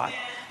back to God.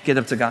 Give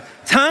up to God.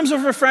 Times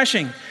of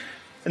refreshing,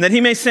 and that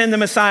he may send the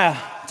Messiah.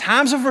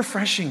 Times of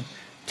refreshing.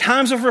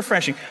 Times of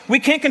refreshing. We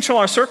can't control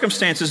our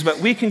circumstances, but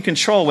we can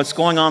control what's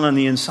going on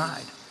the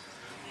inside.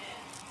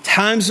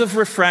 Times of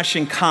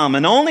refreshing come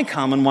and only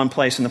come in one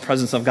place, in the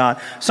presence of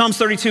God. Psalms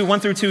 32, 1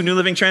 through 2, New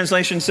Living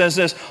Translation says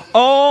this.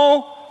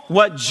 Oh,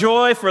 what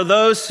joy for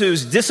those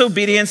whose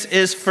disobedience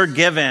is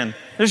forgiven.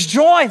 There's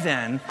joy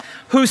then,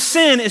 whose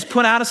sin is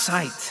put out of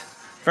sight.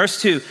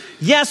 Verse 2,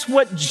 yes,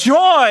 what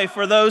joy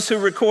for those who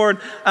record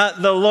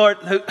the Lord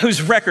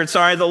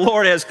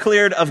has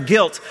cleared of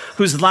guilt,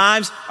 whose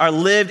lives are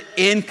lived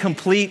in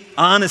complete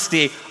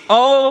honesty.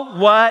 Oh,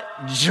 what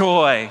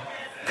joy.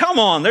 Come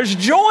on, there's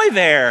joy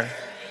there.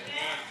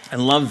 I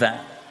love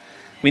that.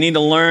 We need to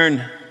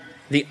learn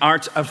the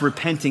art of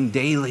repenting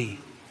daily.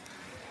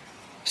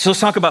 So let's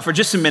talk about, for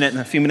just a minute, in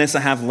the few minutes I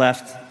have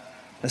left,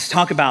 let's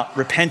talk about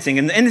repenting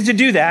and to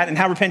do that and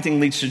how repenting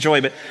leads to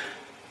joy. But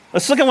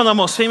let's look at one of the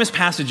most famous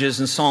passages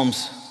in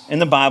Psalms, in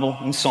the Bible,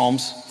 in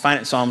Psalms, find it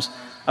in Psalms,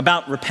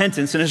 about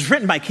repentance. And it's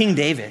written by King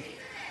David.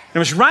 And it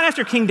was right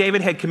after King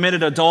David had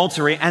committed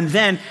adultery and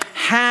then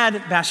had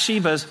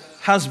Bathsheba's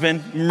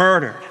husband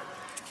murdered,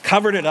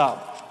 covered it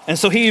up. And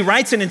so he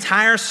writes an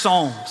entire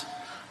psalm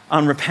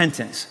on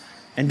repentance.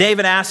 And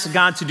David asks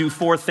God to do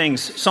 4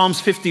 things.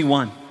 Psalms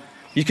 51.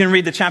 You can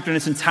read the chapter in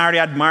its entirety.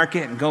 I'd mark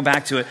it and go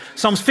back to it.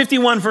 Psalms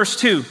 51, verse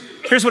 2.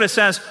 Here's what it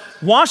says.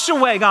 Wash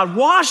away, God,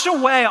 wash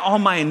away all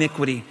my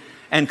iniquity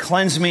and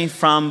cleanse me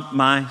from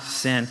my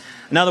sin.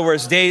 In other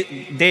words,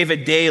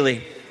 David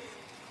daily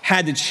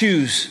had to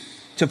choose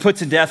to put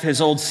to death his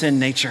old sin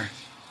nature.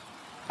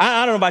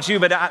 I don't know about you,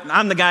 but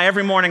I'm the guy,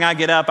 every morning I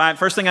get up,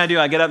 first thing I do,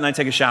 I get up and I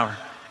take a shower.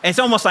 And it's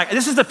almost like,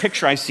 this is the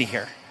picture I see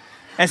here.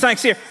 And it's like,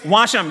 see,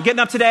 I'm getting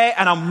up today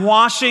and I'm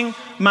washing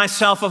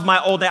myself of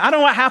my old day. I don't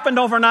know what happened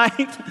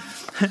overnight.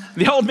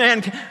 The old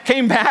man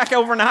came back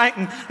overnight,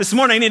 and this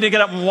morning I need to get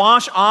up and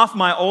wash off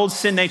my old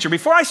sin nature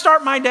before I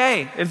start my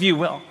day, if you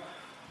will.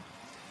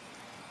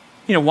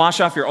 Wash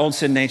off your old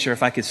sin nature,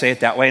 if I could say it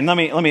that way. And let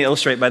me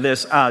illustrate by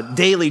this.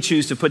 Daily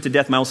choose to put to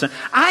death my old sin.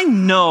 I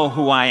know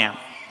who I am.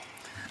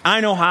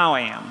 I know how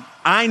I am.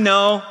 I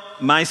know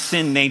my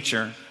sin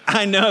nature.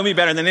 I know me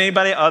better than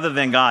anybody other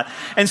than God.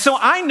 And so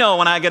I know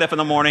when I get up in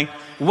the morning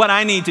what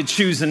I need to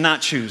choose and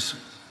not choose.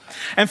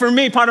 And for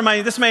me,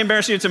 this may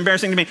embarrass you, it's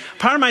embarrassing to me.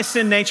 Part of my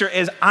sin nature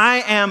is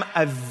I am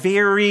a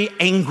very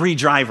angry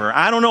driver.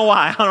 I don't know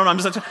why. I don't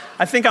know.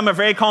 I think I'm a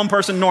very calm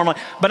person normally.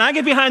 But I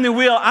get behind the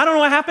wheel, I don't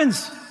know what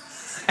happens.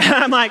 And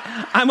I'm like,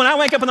 when I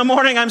wake up in the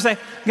morning, I'm saying,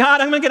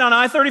 God, I'm going to get on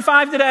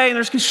I-35 today, and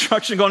there's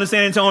construction going to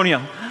San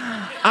Antonio.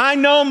 I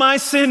know my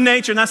sin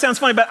nature. And that sounds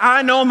funny, but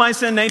I know my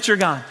sin nature,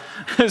 God.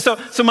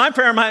 So my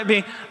prayer might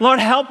be, Lord,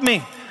 help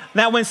me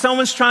that when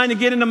someone's trying to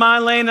get into my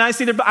lane and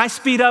I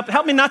speed up,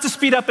 help me not to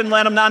speed up and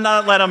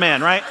not let them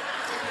in, right?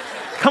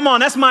 Come on,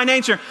 that's my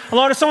nature.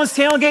 Lord, if someone's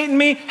tailgating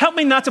me, help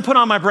me not to put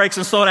on my brakes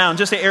and slow down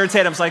just to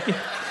irritate them. It's like,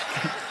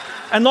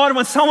 and Lord,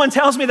 when someone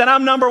tells me that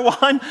I'm number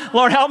one,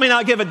 Lord, help me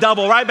not give a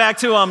double right back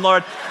to them,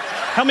 Lord.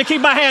 Help me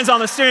keep my hands on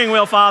the steering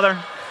wheel, Father.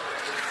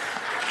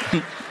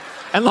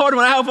 And Lord,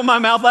 when I open my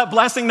mouth, let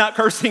blessing, not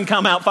cursing,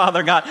 come out,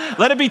 Father God.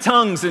 Let it be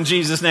tongues in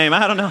Jesus' name.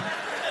 I don't know.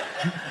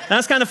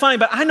 That's kind of funny,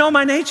 but I know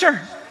my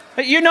nature.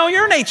 You know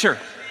your nature,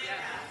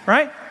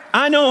 right?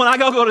 I know when I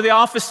go to the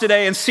office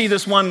today and see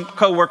this one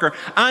coworker.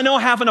 I know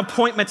I have an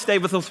appointment today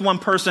with this one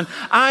person.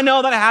 I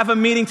know that I have a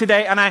meeting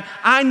today, and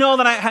I know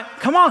that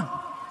come on.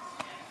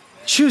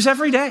 Choose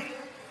every day.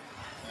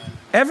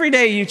 Every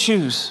day you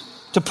choose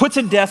to put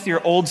to death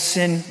your old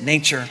sin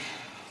nature.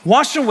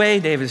 Wash away,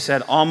 David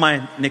said, all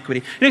my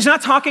iniquity. And he's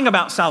not talking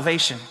about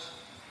salvation.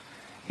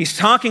 He's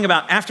talking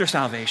about after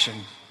salvation.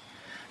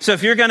 So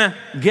if you're going to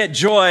get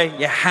joy,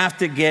 you have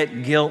to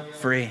get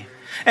guilt-free.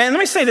 And let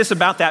me say this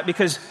about that,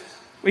 because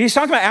when he's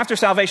talking about after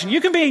salvation,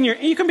 you can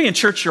be in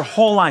church your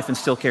whole life and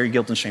still carry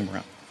guilt and shame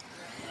around.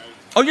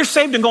 Oh, you're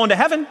saved and going to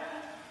heaven,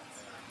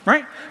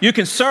 right? You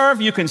can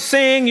serve, you can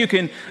sing, you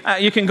can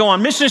go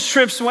on mission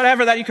trips,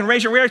 whatever that you can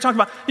raise your. We already talked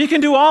about. You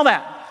can do all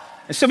that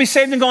and still be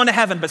saved and going to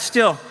heaven, but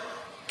still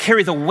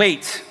carry the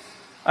weight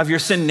of your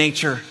sin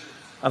nature,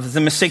 of the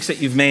mistakes that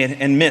you've made,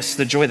 and miss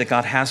the joy that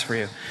God has for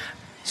you.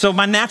 So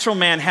my natural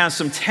man has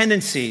some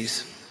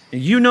tendencies.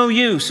 You know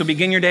you, so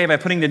begin your day by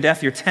putting to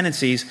death your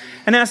tendencies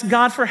and ask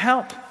God for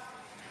help.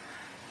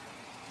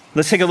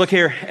 Let's take a look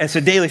here. It's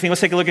a daily thing.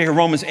 Let's take a look at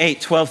Romans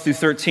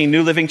 8:12-13,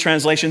 New Living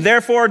Translation.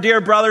 Therefore, dear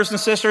brothers and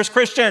sisters,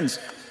 Christians,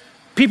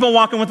 people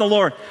walking with the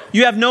Lord,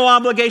 you have no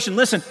obligation.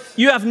 Listen,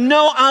 you have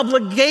no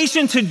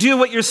obligation to do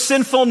what your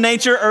sinful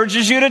nature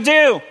urges you to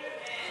do.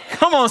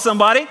 Come on,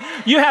 somebody.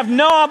 You have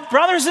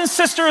brothers and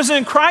sisters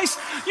in Christ,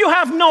 you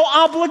have no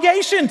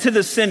obligation to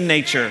the sin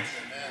nature.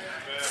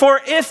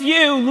 For if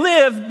you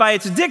live by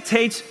its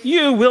dictates,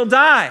 you will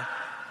die.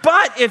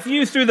 But if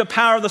you, through the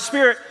power of the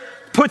Spirit,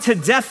 put to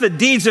death the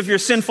deeds of your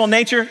sinful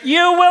nature,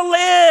 you will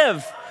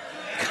live.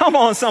 Come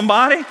on,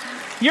 somebody.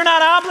 You're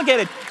not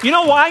obligated. You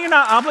know why you're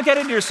not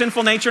obligated to your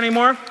sinful nature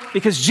anymore?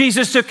 Because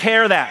Jesus took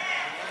care of that.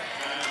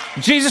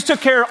 Jesus took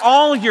care of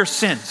all your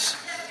sins.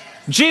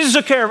 Jesus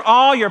took care of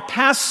all your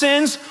past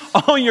sins,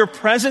 all your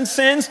present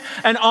sins,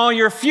 and all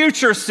your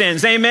future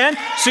sins. Amen?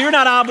 So you're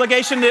not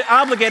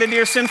obligated to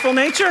your sinful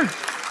nature.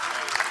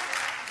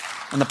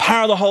 And the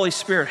power of the Holy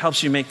Spirit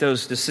helps you make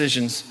those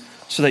decisions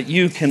so that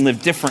you can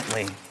live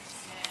differently.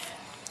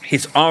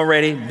 It's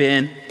already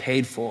been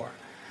paid for.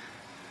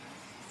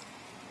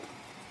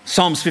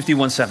 Psalms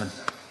 51:7.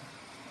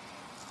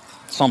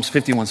 Psalms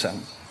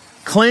 51:7.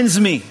 Cleanse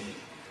me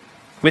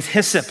with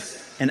hyssop,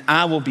 and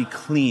I will be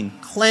clean.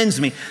 Cleanse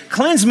me.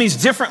 Cleanse me is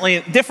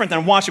different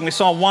than washing. We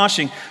saw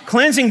washing.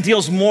 Cleansing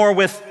deals more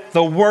with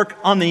the work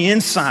on the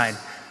inside.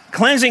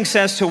 Cleansing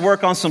says to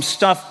work on some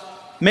stuff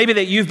maybe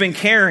that you've been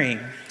carrying.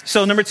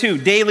 So number 2,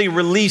 daily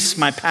release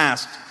my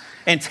past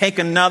and take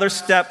another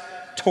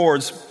step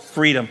towards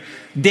freedom.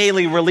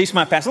 Daily release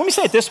my past. Let me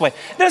say it this way.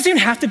 It doesn't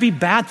even have to be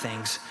bad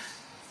things.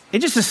 It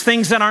just is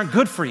things that aren't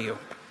good for you.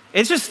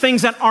 It's just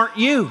things that aren't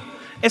you.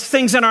 It's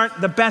things that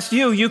aren't the best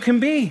you can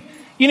be.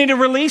 You need to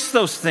release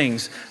those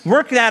things.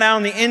 Work that out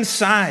on the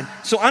inside.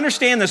 So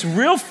understand this.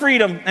 Real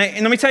freedom,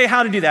 and let me tell you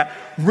how to do that.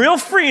 Real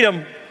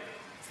freedom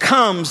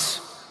comes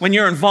when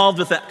you're involved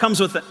with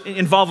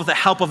the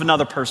help of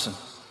another person.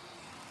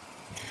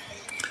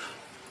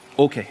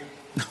 Okay.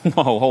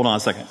 Whoa, hold on a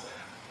second.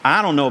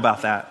 I don't know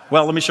about that.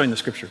 Well, let me show you the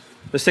scripture.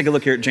 Let's take a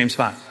look here at James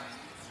 5.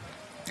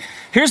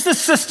 Here's the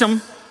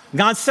system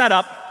God set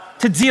up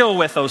to deal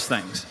with those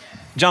things.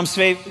 James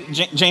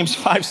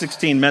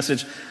 5:16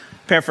 Message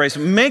paraphrase.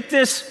 Make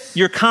this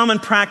your common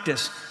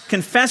practice.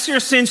 confess your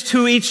sins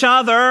to each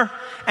other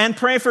and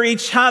pray for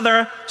each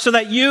other so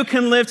that you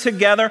can live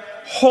together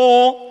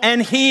whole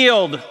and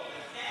healed.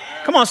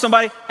 Come on,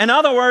 somebody. In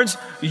other words,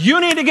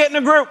 you need to get in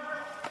a group.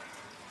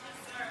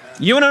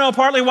 You want to know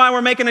partly why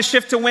we're making a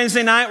shift to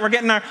Wednesday night? We're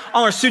getting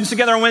all our students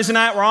together on Wednesday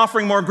night. We're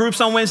offering more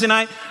groups on Wednesday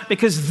night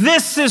because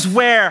this is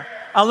where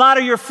a lot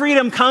of your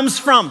freedom comes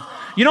from.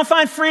 You don't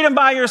find freedom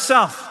by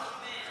yourself.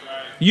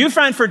 You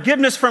find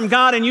forgiveness from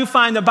God, and you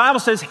find, the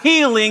Bible says,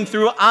 healing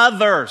through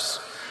others.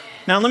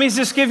 Now, let me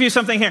just give you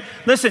something here.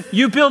 Listen,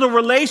 you build a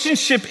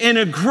relationship in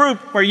a group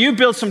where you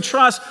build some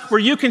trust, where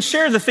you can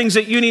share the things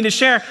that you need to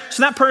share,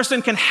 so that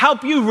person can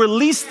help you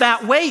release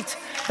that weight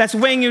that's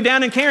weighing you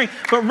down and carrying.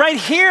 But right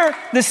here,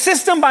 the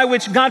system by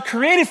which God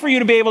created for you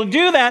to be able to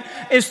do that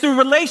is through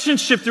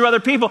relationship, through other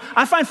people.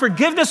 I find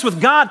forgiveness with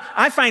God.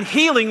 I find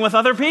healing with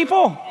other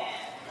people.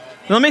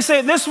 Now, let me say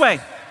it this way.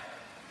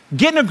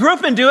 Get in a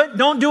group and do it.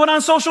 Don't do it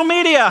on social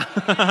media.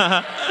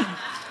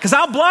 Because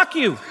I'll block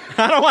you.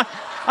 I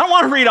don't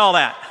want to read all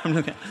that.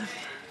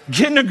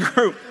 Get in a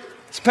group.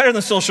 It's better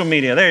than social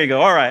media. There you go.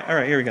 All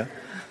right, here we go.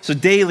 So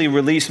daily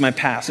release my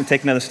past and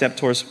take another step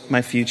towards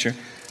my future.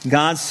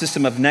 God's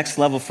system of next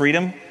level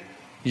freedom,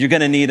 you're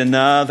going to need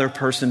another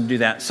person to do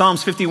that.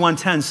 Psalms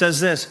 51:10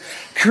 says this,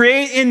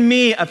 create in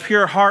me a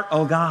pure heart,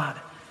 O God,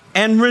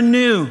 and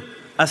renew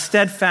a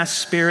steadfast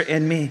spirit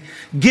in me.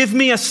 Give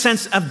me a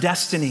sense of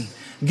destiny.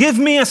 Give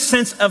me a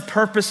sense of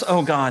purpose,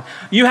 oh God.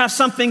 You have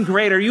something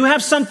greater. You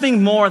have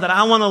something more that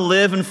I want to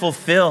live and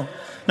fulfill.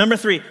 Number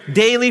 3,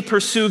 daily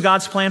pursue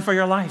God's plan for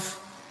your life.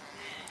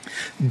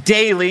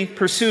 Daily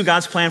pursue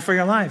God's plan for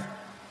your life.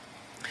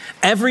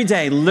 Every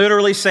day,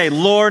 literally say,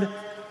 Lord, I'm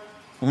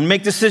going to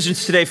make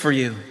decisions today for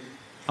you.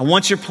 I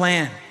want your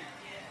plan.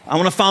 I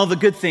want to follow the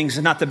good things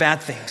and not the bad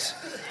things.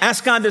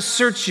 Ask God to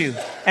search you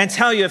and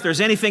tell you if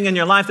there's anything in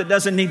your life that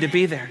doesn't need to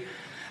be there.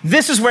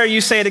 This is where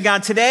you say to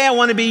God, today I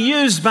want to be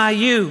used by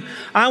you.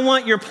 I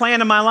want your plan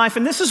in my life.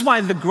 And this is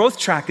why the growth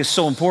track is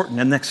so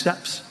important in next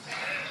steps.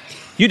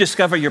 You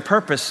discover your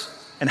purpose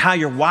and how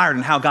you're wired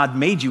and how God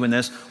made you in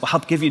this will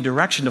help give you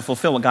direction to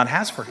fulfill what God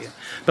has for you.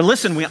 But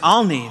listen, we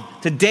all need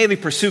to daily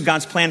pursue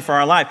God's plan for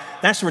our life.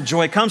 That's where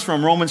joy comes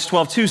from. Romans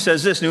 12:2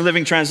 says this, New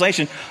Living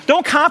Translation,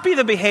 don't copy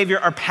the behavior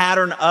or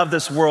pattern of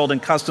this world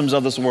and customs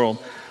of this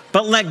world,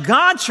 but let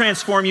God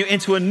transform you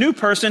into a new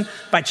person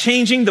by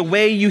changing the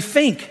way you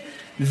think.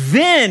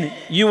 Then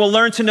you will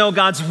learn to know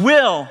God's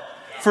will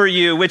for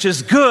you, which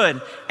is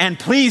good and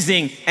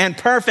pleasing and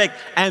perfect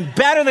and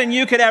better than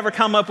you could ever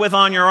come up with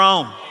on your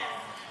own.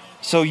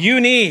 So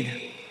you need,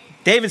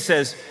 David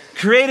says,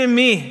 create in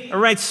me a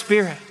right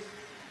spirit.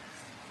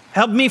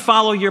 Help me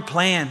follow your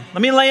plan.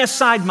 Let me lay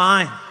aside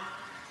mine.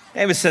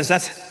 David says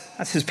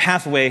that's his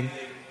pathway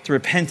to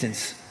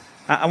repentance.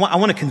 I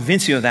want to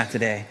convince you of that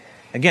today.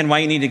 Again, why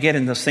you need to get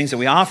in those things that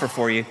we offer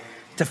for you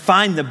to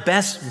find the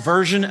best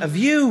version of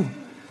you.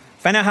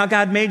 Find out how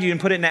God made you and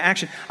put it into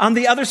action. On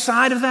the other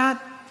side of that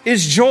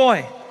is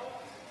joy.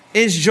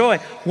 Is joy.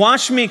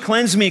 Wash me,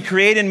 cleanse me,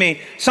 create in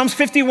me. Psalms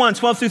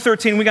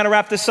 51:12-13. We got to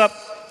wrap this up.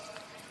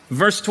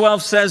 Verse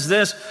 12 says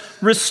this,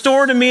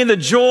 restore to me the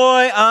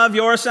joy of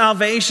your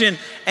salvation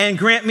and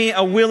grant me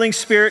a willing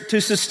spirit to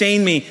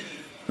sustain me.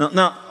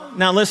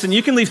 Now listen,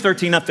 you can leave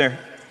 13 up there.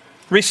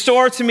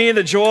 Restore to me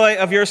the joy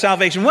of your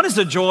salvation. What is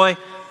the joy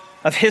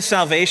of his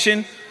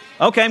salvation?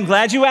 Okay, I'm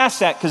glad you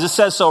asked that because it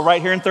says so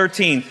right here in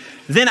 13.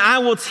 Then I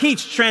will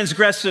teach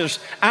transgressors.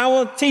 I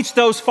will teach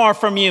those far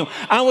from you.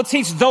 I will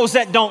teach those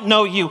that don't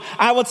know you.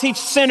 I will teach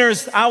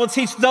sinners. I will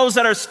teach those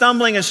that are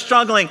stumbling and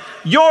struggling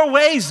your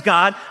ways,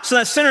 God, so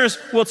that sinners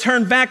will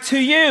turn back to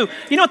you.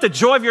 You know what the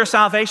joy of your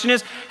salvation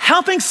is?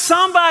 Helping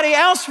somebody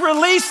else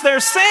release their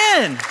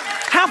sin.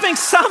 Helping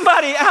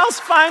somebody else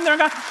find their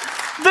God.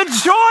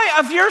 The joy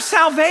of your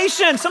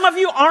salvation. Some of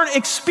you aren't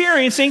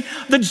experiencing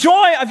the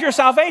joy of your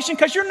salvation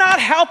because you're not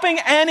helping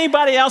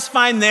anybody else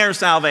find their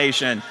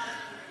salvation.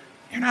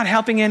 You're not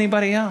helping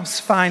anybody else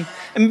find.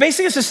 And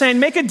basically it's just saying,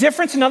 make a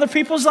difference in other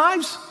people's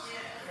lives.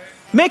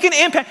 Make an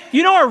impact.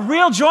 You know where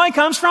real joy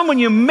comes from? When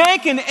you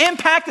make an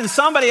impact in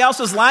somebody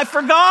else's life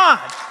for God.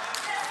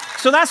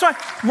 So that's why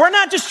we're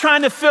not just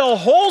trying to fill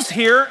holes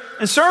here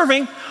in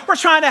serving. We're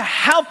trying to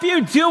help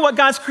you do what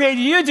God's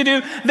created you to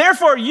do.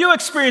 Therefore, you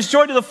experience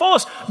joy to the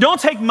fullest. Don't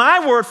take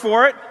my word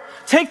for it.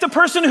 Take the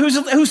person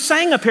who's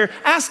sang up here.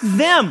 Ask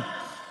them.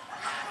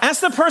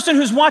 Ask the person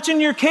who's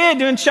watching your kid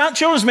doing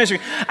children's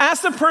ministry.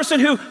 Ask the person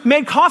who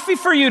made coffee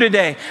for you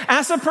today.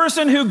 Ask the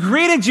person who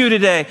greeted you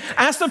today.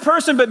 Ask the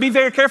person, but be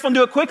very careful and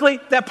do it quickly,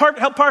 that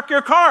help park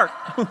your car.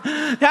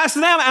 Ask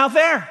them out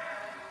there.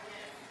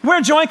 Where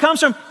joy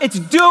comes from, it's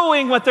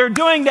doing what they're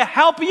doing to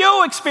help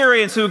you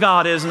experience who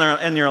God is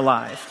in your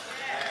life.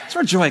 That's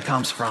where joy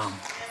comes from.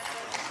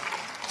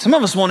 Some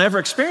of us won't ever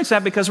experience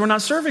that because we're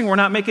not serving. We're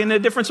not making a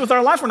difference with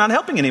our life. We're not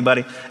helping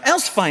anybody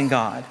else find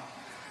God.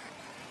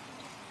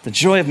 The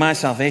joy of my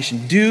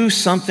salvation. Do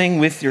something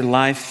with your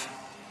life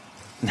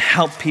and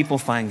help people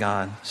find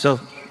God. So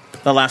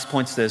the last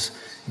point's this.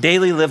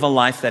 Daily live a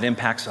life that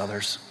impacts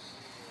others.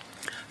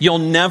 You'll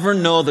never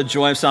know the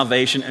joy of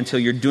salvation until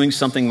you're doing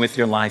something with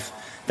your life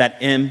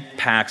that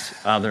impacts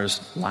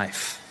others'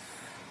 life.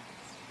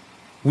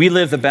 We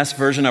live the best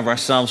version of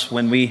ourselves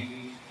when we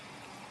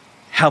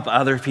help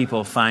other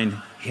people find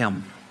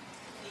Him.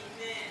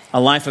 A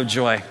life of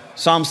joy.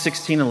 Psalm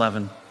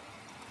 16:11.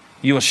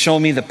 You will show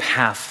me the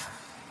path.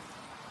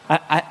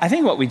 I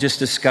think what we just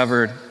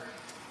discovered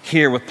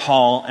here with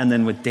Paul and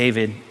then with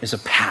David is a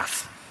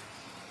path.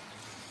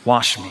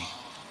 Wash me,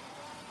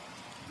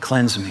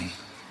 cleanse me,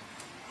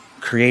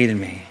 create in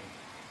me,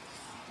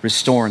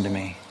 restore into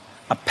me.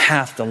 A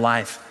path to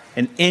life.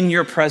 And in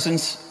your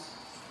presence,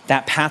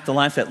 that path to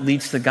life that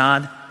leads to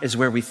God is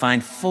where we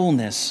find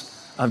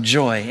fullness of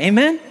joy.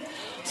 Amen?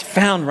 It's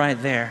found right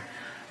there.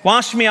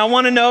 Wash me, I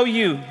want to know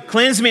you.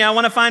 Cleanse me, I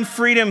want to find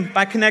freedom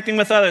by connecting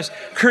with others.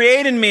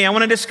 Create in me, I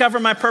want to discover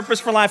my purpose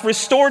for life.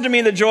 Restore to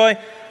me the joy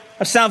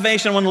of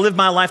salvation. I want to live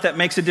my life that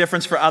makes a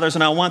difference for others.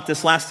 And I want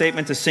this last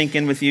statement to sink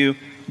in with you.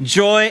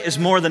 Joy is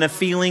more than a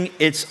feeling,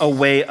 it's a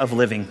way of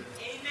living.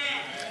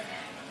 Amen.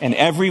 And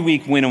every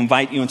week we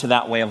invite you into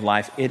that way of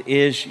life. It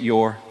is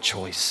your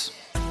choice.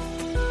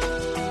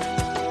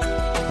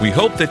 We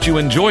hope that you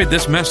enjoyed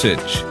this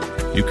message.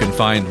 You can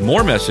find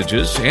more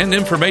messages and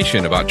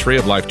information about Tree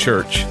of Life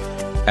Church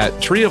at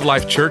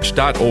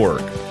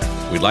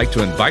treeoflifechurch.org. We'd like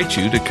to invite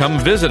you to come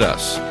visit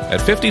us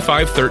at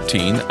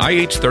 5513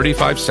 IH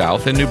 35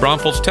 South in New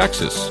Braunfels,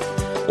 Texas.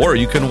 Or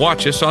you can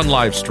watch us on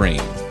live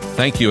stream.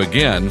 Thank you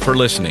again for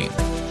listening.